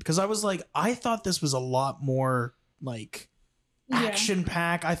remember because I was like, I thought this was a lot more like action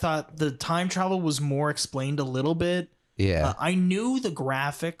pack. I thought the time travel was more explained a little bit. Yeah, I knew the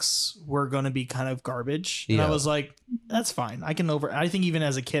graphics were going to be kind of garbage, and I was like, "That's fine. I think even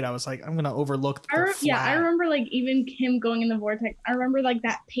as a kid, I was like, I'm going to overlook." I remember like even him going in the vortex. I remember like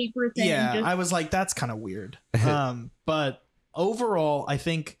that paper thing. Yeah, I was like, "That's kind of weird." But overall, I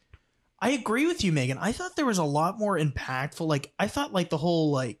think I agree with you, Megan. I thought there was a lot more impactful. Like, I thought like the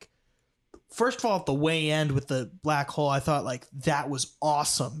whole like. First of all, at the way end with the black hole, I thought like that was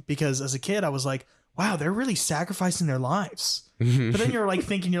awesome because as a kid, I was like, wow, they're really sacrificing their lives. But then you're like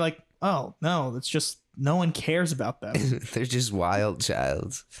thinking, you're like, oh, no, it's just no one cares about them. They're just wild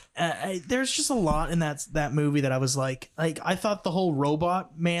childs. There's just a lot in that movie that I was like I thought the whole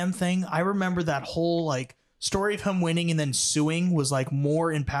robot man thing, I remember that whole like story of him winning and then suing was like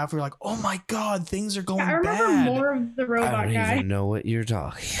more impactful. You're like, oh my god, things are going bad. I remember more of the robot guy. I don't even know what you're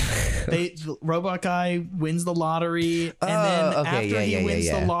talking. The robot guy wins the lottery, and then after he wins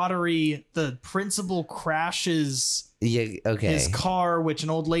the lottery, the principal crashes his car, which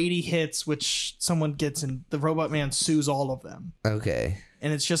an old lady hits, which someone gets, and the robot man sues all of them. Okay.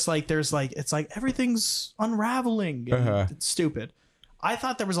 And it's just like it's like everything's unraveling. It's stupid. I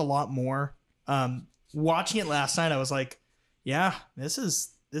thought there was a lot more. Watching it last night, I was like, yeah, this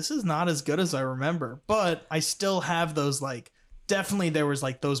is not as good as I remember. But I still have those like definitely there was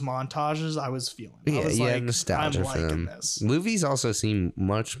like those montages I was feeling. Yeah, I was like, nostalgia I'm liking for them. This. Movies also seem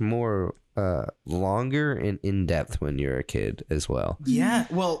much more longer and in-depth when you're a kid as well. Yeah,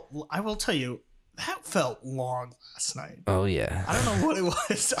 well, I will tell you, that felt long last night. Oh, yeah. I don't know what it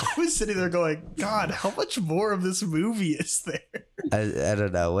was. I was sitting there going, God, how much more of this movie is there? I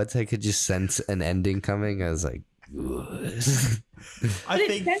don't know. Once I could just sense an ending coming, I was like, I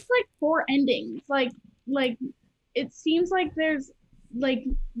think that's like 4 endings. Like it seems like there's like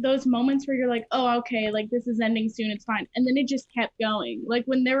those moments where you're like, oh, okay, like this is ending soon, it's fine. And then it just kept going. Like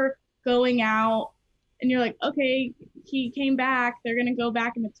when they were going out and you're like, okay, he came back, they're gonna go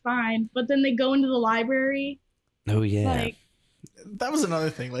back and it's fine. But then they go into the library. Oh yeah. Like, that was another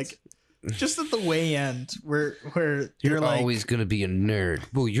thing. Like just at the way end where you're like, always gonna be a nerd.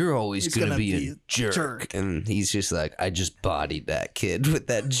 Well, you're always gonna be a jerk. And he's just like, I just bodied that kid with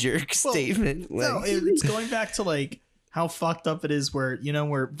that jerk statement. No, it's going back to like how fucked up it is where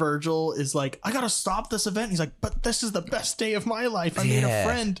Virgil is like, I gotta stop this event. He's like, but this is the best day of my life. I made a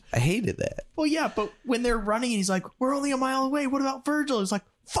friend. I hated that. Well, yeah, but when they're running and he's like, we're only a mile away. What about Virgil? He's like,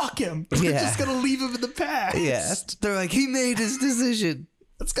 fuck him. We're just gonna leave him in the past. Yeah. They're like, he made his decision.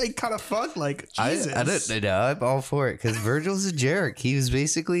 That's kind of fun. Like, Jesus. I don't know. I'm all for it because Virgil's a jerk. He was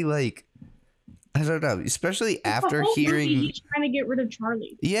basically like, I don't know, especially after hearing he's trying to get rid of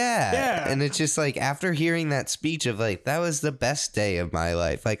Charlie. Yeah. And it's just like after hearing that speech of like, that was the best day of my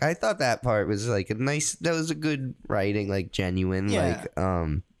life. Like I thought that part was like that was a good writing, like genuine, like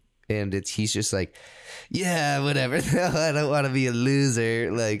and he's just like, yeah, whatever. I don't want to be a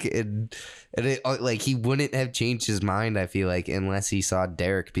loser. Like and it, like he wouldn't have changed his mind, I feel like, unless he saw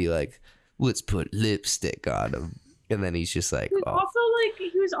Derek be like, let's put lipstick on him. And then he's just like, he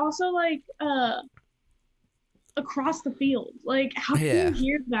was also like across the field. Like, how can you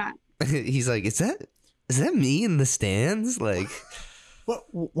hear that? He's like, is that me in the stands? Like, what?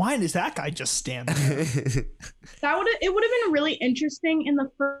 Why does that guy just stand there? It would have been really interesting in the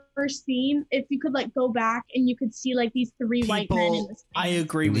first scene if you could like go back and you could see like these three white men in the stands. I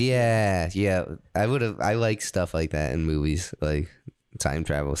agree with you. Yeah. I like stuff like that in movies, like time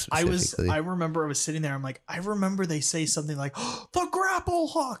travel specifically. I remember I was sitting there. I'm like, I remember they say something like, oh, the grapple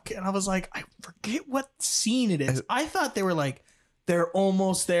hook. And I was like, I forget what scene it is. I thought they were like, they're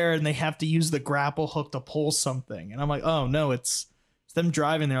almost there and they have to use the grapple hook to pull something. And I'm like, oh no, it's them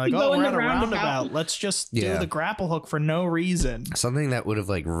driving. They're like, oh, we're at a roundabout. Let's just do the grapple hook for no reason. Something that would have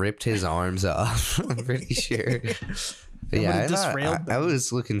like ripped his arms off. I'm pretty sure. Yeah, I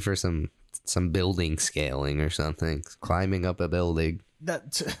was looking for some building scaling or something, climbing up a building.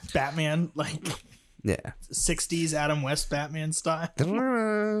 That Batman, like 60s Adam West Batman style.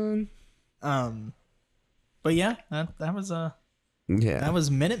 But yeah, that was that was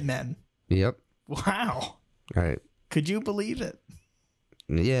Minutemen. Yep. Wow. All right. Could you believe it?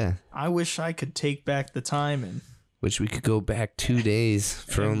 Yeah. I wish I could take back the time and wish we could go back 2 days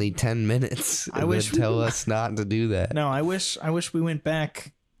for only 10 minutes. I wish tell us not to do that. No, I wish we went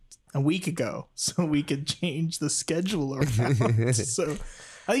back a week ago so we could change the schedule around. So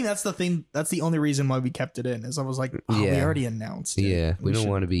I think that's the thing. That's the only reason why we kept it in, is I was like, we already announced it. Yeah, we don't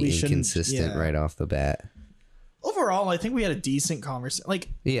want to be inconsistent right off the bat. Overall, I think we had a decent conversation. Like,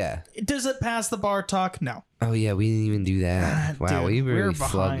 does it pass the bar talk? No. Oh yeah, we didn't even do that. Wow, dude, we really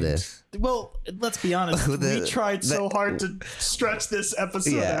flubbed this. Well, let's be honest. We tried so hard to stretch this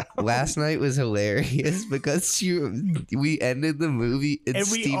episode out. Last night was hilarious because we ended the movie and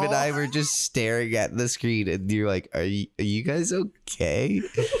Steve and I were just staring at the screen and you're like, are you guys okay?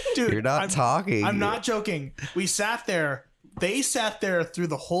 Dude, you're not talking. I'm not joking. We sat there. They sat there through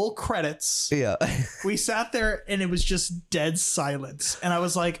the whole credits. Yeah. We sat there and it was just dead silence. And I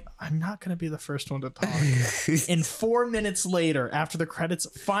was like, I'm not going to be the first one to talk. And 4 minutes later, after the credits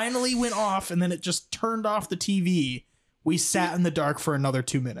finally went off and then it just turned off the TV, we sat in the dark for another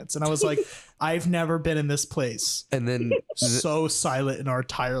 2 minutes. And I was like, I've never been in this place. And then so silent in our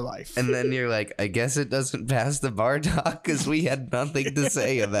entire life. And then you're like, I guess it doesn't pass the bar talk because we had nothing to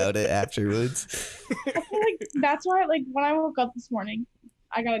say about it afterwards. I feel like that's why, like, when I woke up this morning,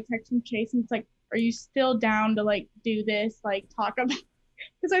 I got a text from Chase and it's like, are you still down to like do this, like talk about?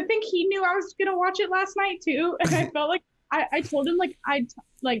 Because I think he knew I was gonna watch it last night too, and I felt like I told him like I'd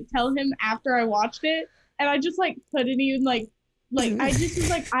like tell him after I watched it. And I just like couldn't even like I just was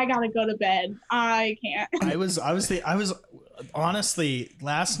like, I gotta go to bed. I can't. I was honestly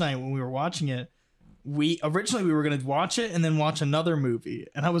last night when we were watching it, we were gonna watch it and then watch another movie,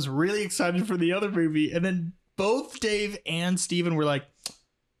 and I was really excited for the other movie, and then both Dave and Steven were like,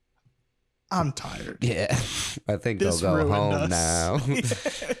 I'm tired. Yeah, I think they'll go home now.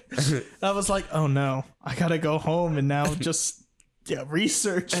 I was like, oh no, I gotta go home and now just.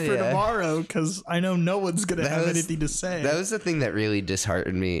 Research for tomorrow because I know no one's gonna have anything to say. That was the thing that really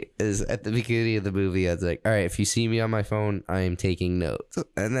disheartened me. Is at the beginning of the movie, I was like, "All right, if you see me on my phone, I am taking notes."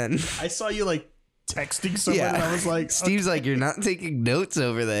 And then I saw you like texting someone, and I was like, "Steve's like, you're not taking notes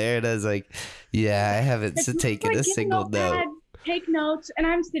over there," and I was like, "Yeah, I haven't taken a single note." Take notes, and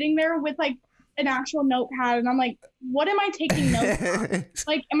I'm sitting there with like an actual notepad, and I'm like, what am I taking notes on?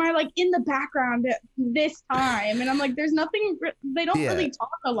 Like, am I like in the background at this time? And I'm like, there's nothing. They don't really talk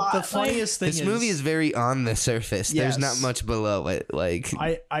a lot. The funniest thing this movie is very on the surface. Yes. There's not much below it. Like,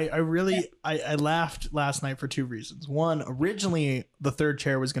 I really laughed last night for two reasons. One, originally the third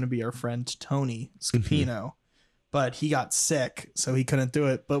chair was going to be our friend Tony Scapino, but he got sick, so he couldn't do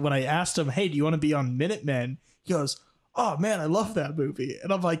it. But when I asked him, hey, do you want to be on Minutemen? He goes, oh man, I love that movie.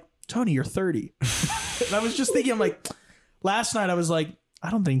 And I'm like, Tony, you're 30. And I was just thinking, I'm like, last night I was like, I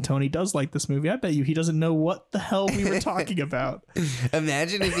don't think Tony does like this movie. I bet you he doesn't know what the hell we were talking about.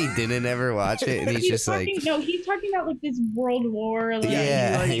 Imagine if he didn't ever watch it and he's just talking, like... No, he's talking about like this World War, like,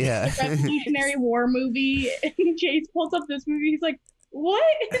 like Revolutionary War movie. And Chase pulls up this movie. He's like, what?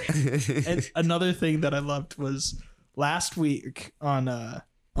 And another thing that I loved was last week on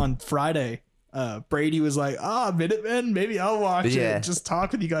Friday, Brady was like, Minutemen, maybe I'll watch it. Just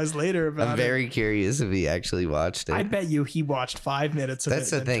talk with you guys later about it. I'm very curious if he actually watched it. I bet you he watched 5 minutes of it.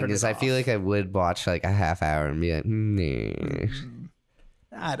 That's the thing, is I feel like I would watch like a half hour and be like,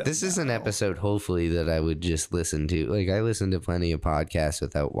 This is an episode, hopefully, that I would just listen to. Like, I listen to plenty of podcasts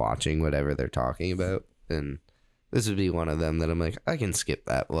without watching whatever they're talking about. And this would be one of them that I'm like, I can skip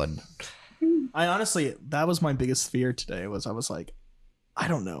that one. I honestly, that was my biggest fear today, was I was like, I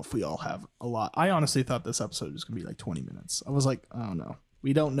don't know if we all have a lot. I honestly thought this episode was going to be like 20 minutes. I was like, oh no,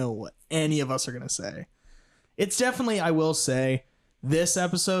 we don't know what any of us are going to say. It's definitely, I will say, this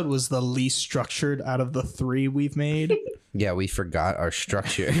episode was the least structured out of the 3 we've made. Yeah, we forgot our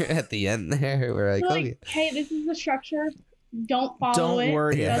structure at the end there. We're like, like, hey, this is the structure. Don't follow it. Don't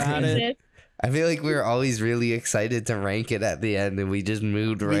worry about it. I feel like we were always really excited to rank it at the end, and we just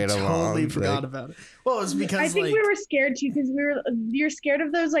moved right along. We totally forgot about it. Well, it's because I think we were scared too, because you're scared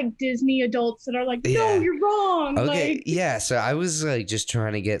of those like Disney adults that are like, no, you're wrong. Okay, like, yeah. So I was like just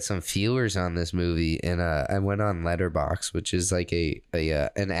trying to get some feelers on this movie, and I went on Letterboxd, which is like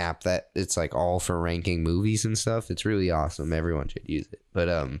an app that it's like all for ranking movies and stuff. It's really awesome. Everyone should use it. But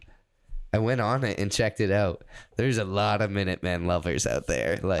I went on it and checked it out. There's a lot of Minutemen lovers out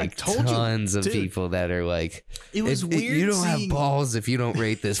there. Like tons of people that are like, it was weird. You don't have balls if you don't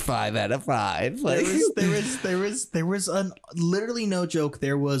rate this 5 out of 5. Like there was literally no joke.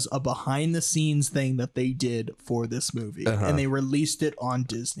 There was a behind the scenes thing that they did for this movie, and they released it on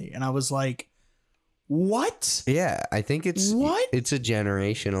Disney. And I was like, what? Yeah, I think it's a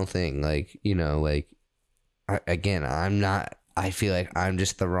generational thing. Like, you know, like I feel like I'm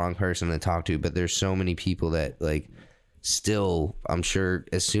just the wrong person to talk to, but there's so many people that like still, I'm sure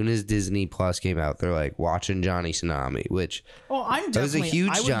as soon as Disney Plus came out, they're like watching Johnny Tsunami, which I was a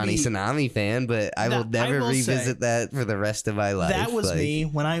huge Johnny Tsunami fan, but I will never revisit that for the rest of my life. That was me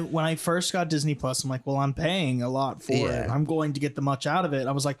when I first got Disney Plus. I'm like, well, I'm paying a lot for it. I'm going to get the much out of it.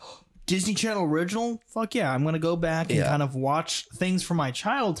 I was like, Disney Channel original? Fuck yeah. I'm going to go back and kind of watch things from my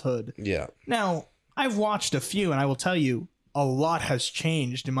childhood. Yeah. Now, I've watched a few, and I will tell you, a lot has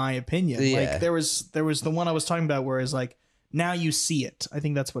changed in my opinion. Like there was the one I was talking about where it's like, now you see it. I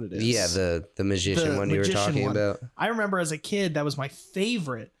think that's what it is. Yeah, the magician one you were talking about. I remember as a kid, that was my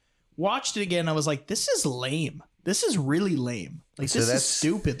favorite. Watched it again, I was like, this is lame. This is really lame. Like, so this is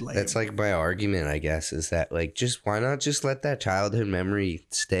stupid lame. That's like my argument, I guess, is that like, just why not just let that childhood memory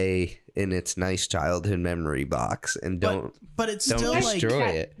stay in its nice childhood memory box and don't it's still destroy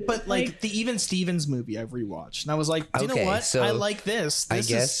like, it. But like the Even Stevens movie I've rewatched, and I was like, you know what? So I like this. This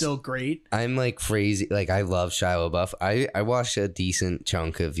is still great. I'm like crazy. Like, I love Shia LaBeouf. I watched a decent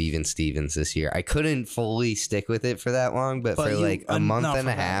chunk of Even Stevens this year. I couldn't fully stick with it for that long, but for like a month and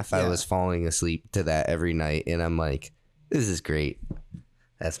a half, I was falling asleep to that every night, and I'm like, this is great.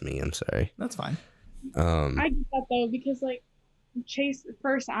 That's me. I'm sorry. That's fine. I get that though, because like Chase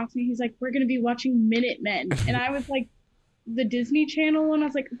first asked me, he's like, we're gonna be watching Minutemen, and I was like, the Disney Channel one. I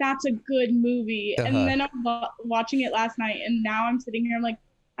was like, that's a good movie. And then I'm watching it last night, and now I'm sitting here, I'm like,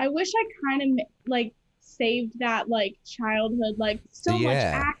 I wish I kind of like saved that like childhood, like so much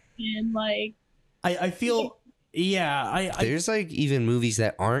action. Like I feel there's like even movies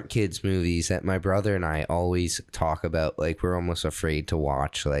that aren't kids movies that my brother and I always talk about, like we're almost afraid to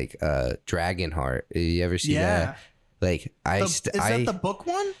watch, like Dragonheart. You ever see that? Like is that the book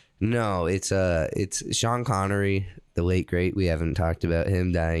one? No, it's Sean Connery, the late great. We haven't talked about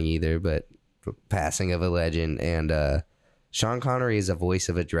him dying either, but passing of a legend. And Sean Connery is a voice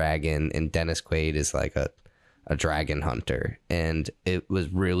of a dragon, and Dennis Quaid is like a dragon hunter. And it was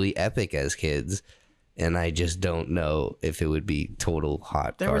really epic as kids. And I just don't know if it would be total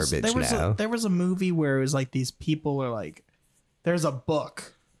hot garbage now. There was a movie where it was like these people were like, there's a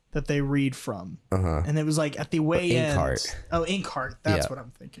book that they read from, and it was like at the way end. Inkheart. Oh, Inkheart. That's what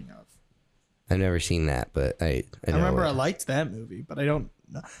I'm thinking of. I've never seen that, but I remember I liked that movie, but I don't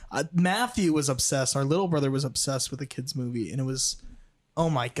know. Matthew was obsessed. Our little brother was obsessed with the kids movie, and it was, oh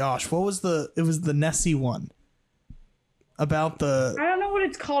my gosh, what was it was the Nessie one about the. I don't know what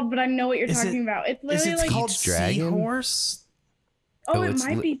it's called, but I know what you're talking about. It's literally like called Dragon? Seahorse. Oh, it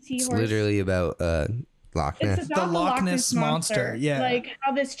might be Seahorse. It's literally about Loch Ness. It's about the Loch Ness monster. Yeah, like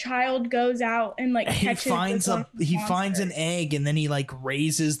how this child goes out and like catches he finds an egg, and then he like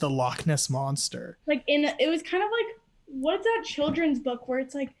raises the Loch Ness monster. Like it was kind of like, what's that children's book where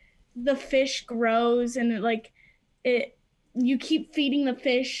it's like the fish grows and you keep feeding the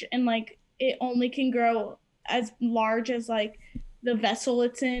fish, and like it only can grow as large as like the vessel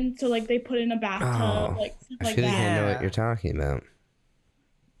it's in. So like they put in a bathtub, like stuff like that. I know what you're talking about.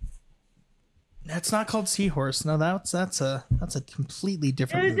 That's not called Seahorse. No, that's a completely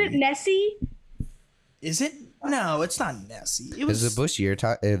different movie. Is it Nessie? Is it? No, it's not Nessie. It was the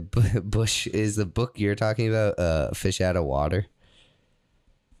Bush is the book you're talking about Fish Out of Water?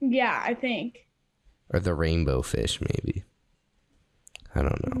 Yeah, I think. Or the Rainbow Fish, maybe. I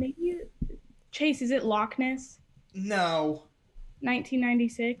don't know. Maybe Chase, is it Loch Ness? No.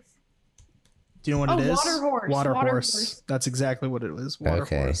 1996. Do you know what it is? Water Horse. Horse. That's exactly what it was. Water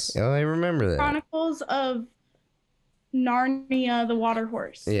Horse. Oh, I remember that. Chronicles of Narnia, the Water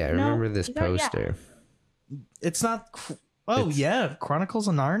Horse. Yeah, I remember this poster. Yeah. It's not. Yeah, Chronicles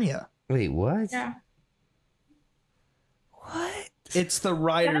of Narnia. Wait, what? Yeah. What? It's the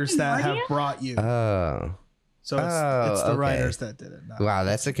writers that have brought you. Oh. So it's the writers that did it. Wow,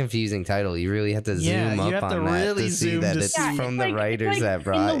 that's a confusing title. You really have to zoom up on that to see that it's from the writers that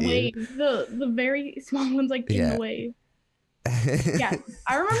brought you. The very small ones, like in the wave. Yeah,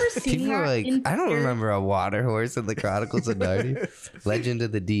 I remember seeing People that. Are like, I don't remember a water horse in the Chronicles of Narnia. Legend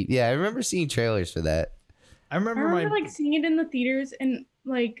of the Deep. Yeah, I remember seeing trailers for that. I remember like seeing it in the theaters, and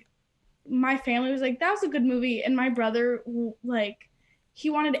like my family was like, "That was a good movie," and my brother like. He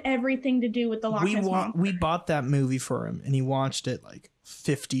wanted everything to do with the Loch Ness Monster. We bought that movie for him, and he watched it like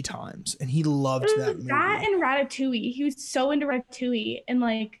 50 times, and he loved that movie. That and Ratatouille. He was so into Ratatouille, and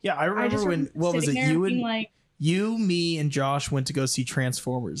like I remember when what was it? You, me, and Josh went to go see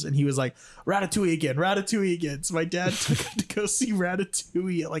Transformers, and he was like, Ratatouille again. So my dad took him to go see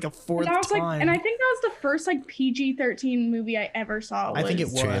Ratatouille like a fourth time. And I think that was the first like PG-13 movie I ever saw. I think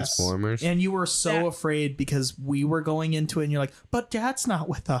it was Transformers. And you were so afraid because we were going into it, and you're like, but Dad's not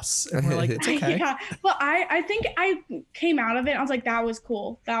with us. And we're like, it's okay. Yeah, but I think I came out of it. I was like, that was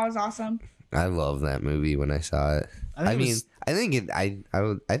cool. That was awesome. I love that movie when I saw it. I think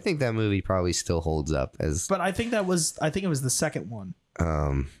that movie probably still holds up as. But I think it was the second one.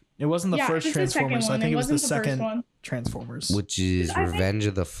 It wasn't the first Transformers. I think it was the second Transformers, which is Revenge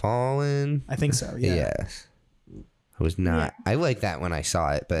of the Fallen. I think so. Yeah. Yeah. I was not. Yeah. I liked that when I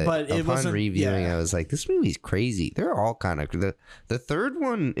saw it, but upon reviewing, I was like, this movie's crazy. They're all kind of the third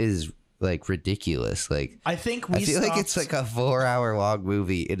one is like ridiculous. Like I feel like it's like a 4-hour long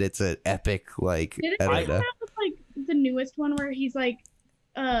movie, and it's an epic like. Did it come out with like the newest one where he's like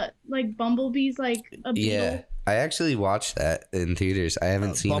Bumblebee's like a beetle? Yeah, I actually watched that in theaters. I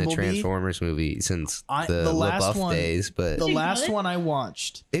haven't seen Bumblebee? A Transformers movie since the last LaBeouf days, but the last one I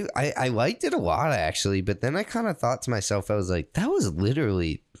watched, I liked it a lot actually. But then I kind of thought to myself, I was like, that was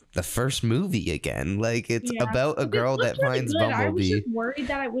literally the first movie again. Like it's about a girl that finds Bumblebee. I was just worried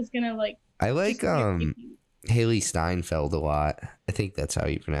that I was gonna like. I like Haley Steinfeld a lot. I think that's how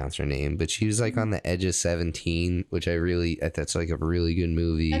you pronounce her name. But she was like on the edge of 17, which that's like a really good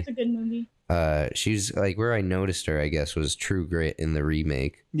movie. That's a good movie. She's like where I noticed her, I guess, was True Grit in the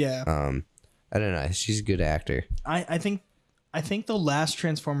remake. Yeah. I don't know. She's a good actor. I think the last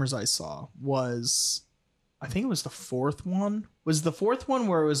Transformers I saw was, I think it was the fourth one. Was the fourth one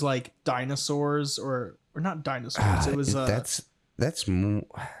where it was like dinosaurs or not dinosaurs? It was that's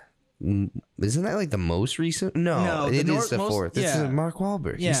isn't that like the most recent? No, it is the fourth. It's Mark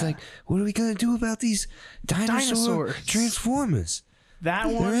Wahlberg. Yeah. He's like, what are we gonna do about these dinosaur Transformers? That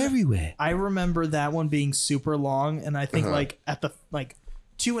one, they're everywhere. I remember that one being super long, and I think like at the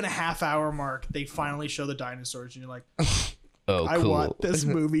 2.5 hour mark, they finally show the dinosaurs, and you're like, oh, cool. I want this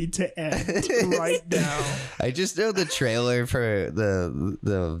movie to end right now. I just know the trailer for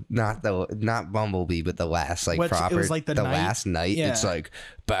the not Bumblebee, but the last proper. It was like the last night. Yeah. It's like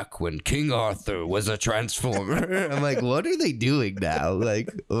back when King Arthur was a Transformer. I'm like, what are they doing now? Like,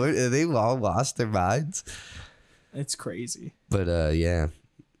 are they all lost their minds? It's crazy. But yeah.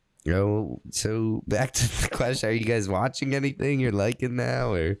 So back to the question: are you guys watching anything you're liking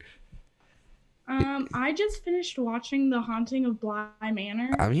now, or? I just finished watching The Haunting of Bly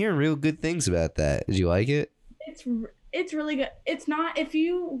Manor. I'm hearing real good things about that. Did you like it? It's really good. It's not, if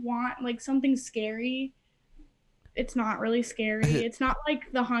you want like something scary, it's not really scary. It's not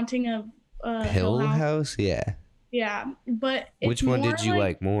like The Haunting of Hill House. Yeah. Yeah, but which one did you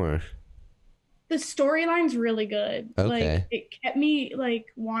like more? The storyline's really good. Okay. Like it kept me like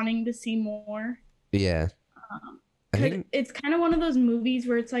wanting to see more. Yeah. It's kind of one of those movies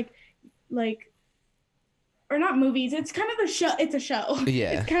where it's like or not movies, it's kind of a show. It's a show.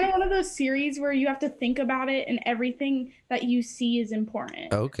 Yeah. It's kind of one of those series where you have to think about it, and everything that you see is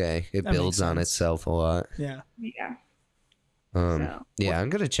important. Okay. It builds on itself a lot. Yeah. Yeah. Yeah, I'm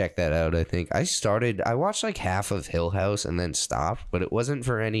gonna check that out. I think I watched like half of Hill House and then stopped, but it wasn't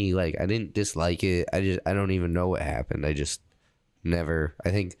for any I didn't dislike it. I don't even know what happened. I just never.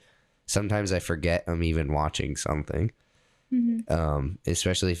 I think sometimes I forget I'm even watching something. Mm-hmm.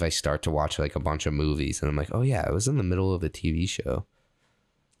 Especially if I start to watch like a bunch of movies and I'm like, oh yeah, I was in the middle of a TV show.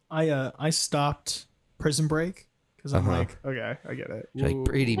 I stopped Prison Break because I'm like, okay, I get it. Like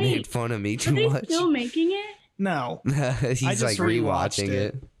Brady made fun of me too much. Are they still making it? No, he's like rewatching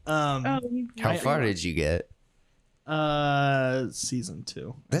it. How far did you get? Season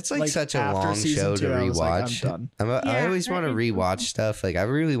 2. That's like such a long show to rewatch. I always want to rewatch stuff. Like I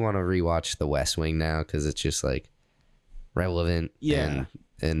really want to rewatch The West Wing now because it's just like relevant. Yeah,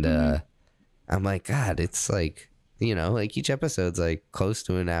 and I'm like, God, it's like, like each episode's like close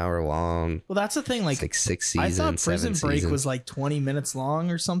to an hour long. Well, that's the thing. Like, it's like 6 seasons. I thought Prison Break was like 20 minutes long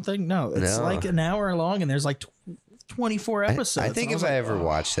or something. No, it's like an hour long, and there's like 24 episodes. I think if I ever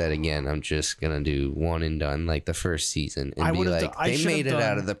watch that again, I'm just gonna do one and done, like the first season, and be like, they made it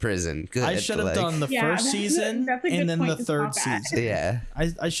out of the prison. Good. I should have done the first season and then the third season. Yeah,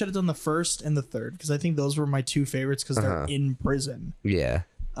 I should have done the first and the third because I think those were my two favorites because they're in prison. Yeah.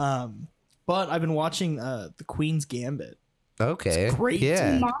 But I've been watching the Queen's Gambit. Okay. It's great.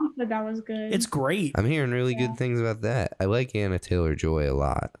 Yeah. Mom said that was good. It's great. I'm hearing really good things about that. I like Anna Taylor-Joy a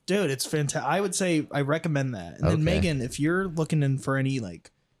lot. Dude, it's fantastic. I would say I recommend that. And then Megan, if you're looking in for any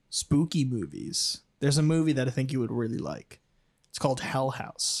like spooky movies, there's a movie that I think you would really like. It's called Hell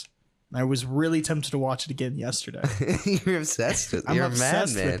House. And I was really tempted to watch it again yesterday. You're obsessed with it. I'm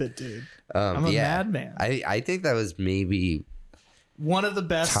obsessed with it, dude. I'm a madman. I think that was maybe one of the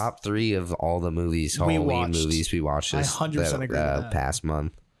best top 3 of all the movies, Halloween movies we watched this 100% agree with that. Past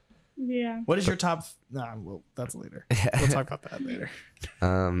month. Yeah. What is your top? Well, that's later. We'll talk about that later.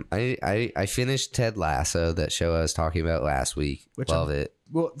 I finished Ted Lasso, that show I was talking about last week. Love it.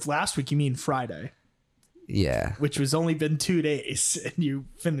 Well, last week you mean Friday? Yeah. Which was only been 2 days, and you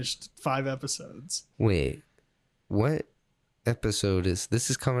finished 5 episodes. Wait, what episode is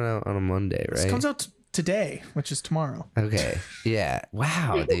this? Is coming out on a Monday, right? This comes out today, which is tomorrow. Okay. Yeah.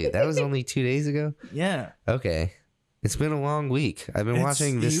 Wow, dude, that was only 2 days ago. Yeah. Okay. It's been a long week. I've been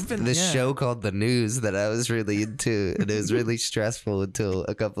watching this show called The News that I was really into, and it was really stressful until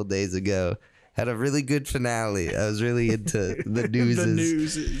a couple days ago. Had a really good finale. I was really into The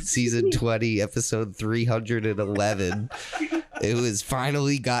News' season 20, episode 311. It was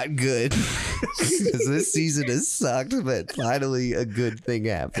finally got good. Because this season has sucked, but finally a good thing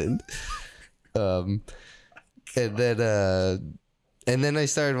happened. And then I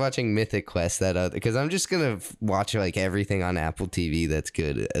started watching Mythic Quest, because I'm just gonna watch like everything on Apple TV that's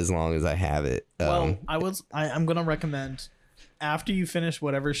good as long as I have it. Well, I'm gonna recommend, after you finish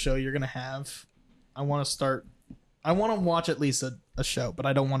whatever show you're gonna have, I want to watch at least a show, but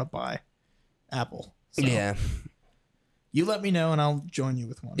I don't want to buy Apple. So yeah. You let me know and I'll join you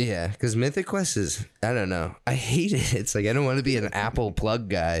with one. Yeah, because Mythic Quest is, I don't know. I hate it. It's like, I don't want to be an Apple plug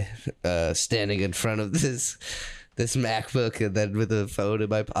guy standing in front of this MacBook and then with a phone in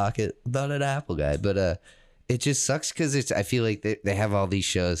my pocket. I'm not an Apple guy, but it just sucks because I feel like they have all these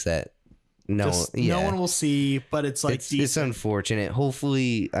shows that no one will see, but it's like it's unfortunate.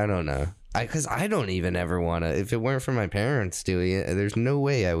 Hopefully, I don't know. Because I don't even ever want to. If it weren't for my parents doing it, there's no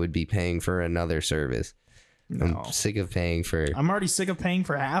way I would be paying for another service. No. I'm sick of paying for. I'm already sick of paying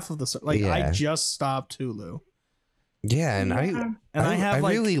for half of the. I just stopped Hulu. Yeah, and I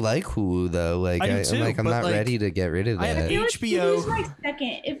really like Hulu though. Like I'm not ready to get rid of that. I have HBO. Hulu's my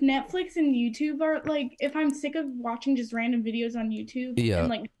second. If Netflix and YouTube are like, if I'm sick of watching just random videos on YouTube and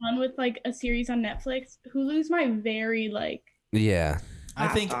like done with like a series on Netflix, Hulu's my very like. Yeah. I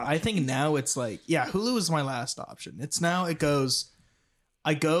think now it's like, Hulu is my last option.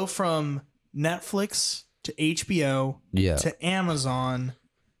 I go from Netflix to HBO to Amazon,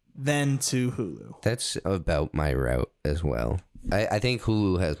 then to Hulu. That's about my route as well. I think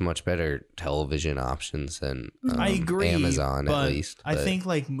Hulu has much better television options than I agree, Amazon at least. But I think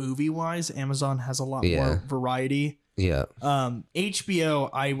like movie wise, Amazon has a lot more variety. Yeah. HBO,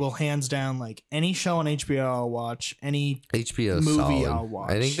 I will hands down like any show on HBO I'll watch. Any HBO movie solid. I'll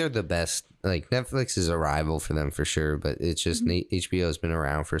watch. I think they're the best. Like Netflix is a rival for them for sure, but it's just HBO has been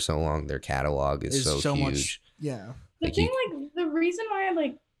around for so long. Their catalog is so huge. Much, yeah. The reason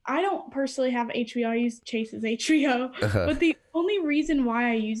why I don't personally have HBO. I use Chase's HBO, but the only reason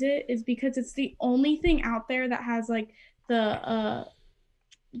why I use it is because it's the only thing out there that has like the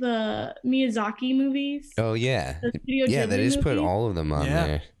Miyazaki movies. Oh yeah, the Studio Ghibli they just put movies. all of them on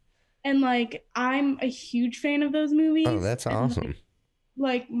there. And like I'm a huge fan of those movies. Oh, that's awesome.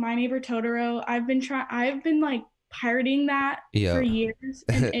 Like My Neighbor Totoro, I've been like pirating that for years,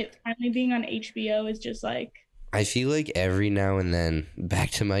 and it finally being on HBO is just like. I feel like every now and then,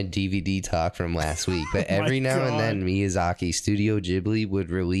 back to my DVD talk from last week, but every now and then Miyazaki, Studio Ghibli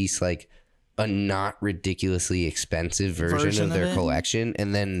would release like a not ridiculously expensive version of their collection,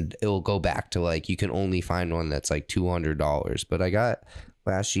 and then it will go back to like you can only find one that's like $200. But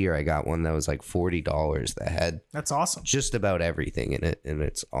last year I got one that was like $40 that had that's awesome, just about everything in it, and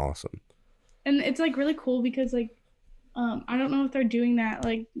it's awesome. And it's like really cool because like I don't know if they're doing that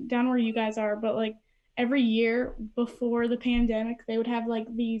like down where you guys are, but like every year before the pandemic, they would have like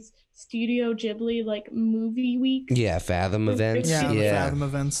these Studio Ghibli like movie weeks. Yeah, Fathom events. Yeah, Fathom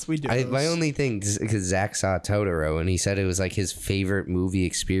events. We do. My only thing, because Zach saw Totoro and he said it was like his favorite movie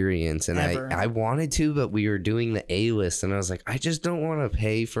experience, and I wanted to, but we were doing the A-list, and I was like, I just don't want to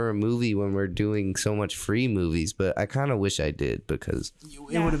pay for a movie when we're doing so much free movies, but I kind of wish I did because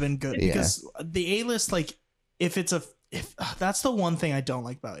it would have been good because the A-list like. if that's the one thing I don't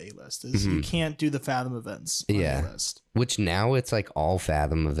like about A-list is you can't do the Fathom events on A-list. Which now it's like all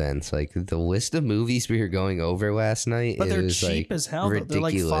Fathom events. Like the list of movies we were going over last night, but they're cheap like as hell. They're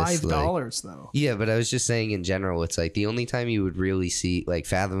like $5 though. Yeah, but I was just saying in general, it's like the only time you would really see like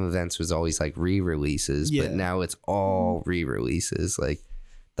Fathom events was always like re-releases, but now it's all re-releases. Like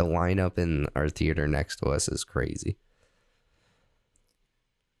the lineup in our theater next to us is crazy.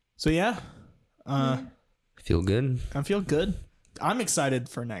 So yeah, feel good. I feel good. I'm excited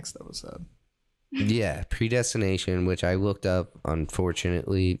for next episode. Yeah, Predestination, which I looked up.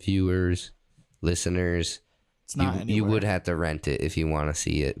 Unfortunately, viewers, listeners, it's not you would have to rent it if you want to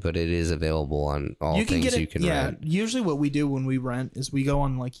see it, but it is available on all you can things get it, you can rent. Usually what we do when we rent is we go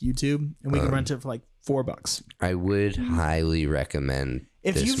on like YouTube and we can rent it for like $4. I would highly recommend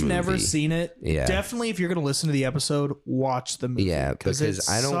if this you've movie. Never seen it, definitely if you're going to listen to the episode, watch the movie. Yeah, because it's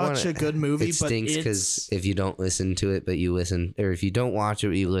I don't want such a good movie. It stinks because if you don't listen to it, but you listen, or if you don't watch it,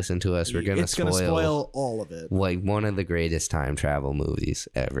 but you listen to us, we're gonna spoil all of it. Like one of the greatest time travel movies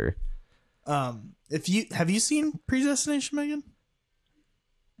ever. Have you seen Predestination, Megan?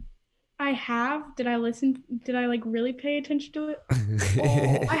 I have. Did I listen? Did I like really pay attention to it?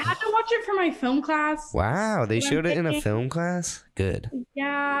 I had to watch it for my film class. Wow, they showed it in a film class? Good.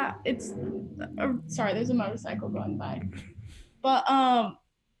 Yeah, it's sorry, there's a motorcycle going by. But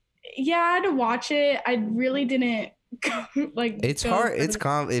yeah, I had to watch it. I really didn't like it's hard. It's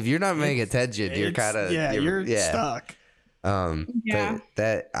if you're not paying attention, you're kind of you're stuck. But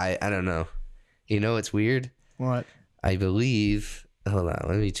that I don't know. You know it's weird? What? I believe. Hold on,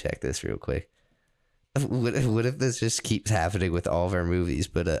 let me check this real quick. What if this just keeps happening with all of our movies?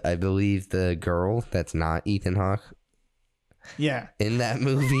 But I believe the girl that's not Ethan Hawke, in that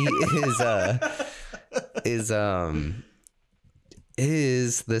movie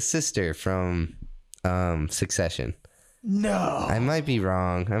is the sister from Succession. No, I might be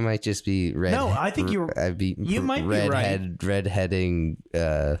wrong. I might just be red. No, I think you might be right. Redheading.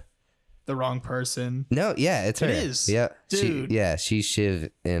 The wrong person. No, yeah, it's her. It is. Yeah, dude. She's Shiv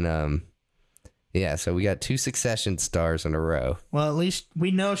in so we got 2 Succession stars in a row. Well, at least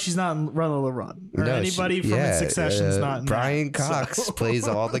we know she's not in Run Lola Run. Or no, anybody from Succession's not in Brian that, Cox plays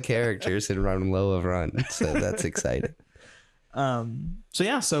all the characters in Run Lola Run. So that's exciting.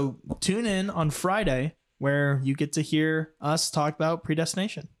 So tune in on Friday where you get to hear us talk about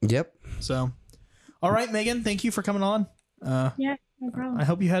Predestination. Yep. So all right, Megan, thank you for coming on. Yeah. No problem. I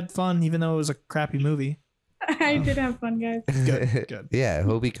hope you had fun, even though it was a crappy movie. I did have fun, guys. Good. Yeah, I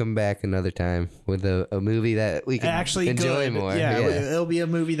hope we come back another time with a movie that we can actually enjoy more. Yeah, it'll be a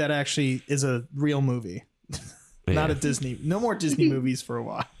movie that actually is a real movie. Not a Disney. No more Disney movies for a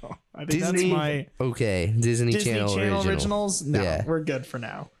while. I think Disney, that's my... Okay, Disney Channel originals? No, we're good for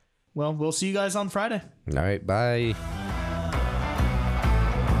now. Well, we'll see you guys on Friday. All right, bye.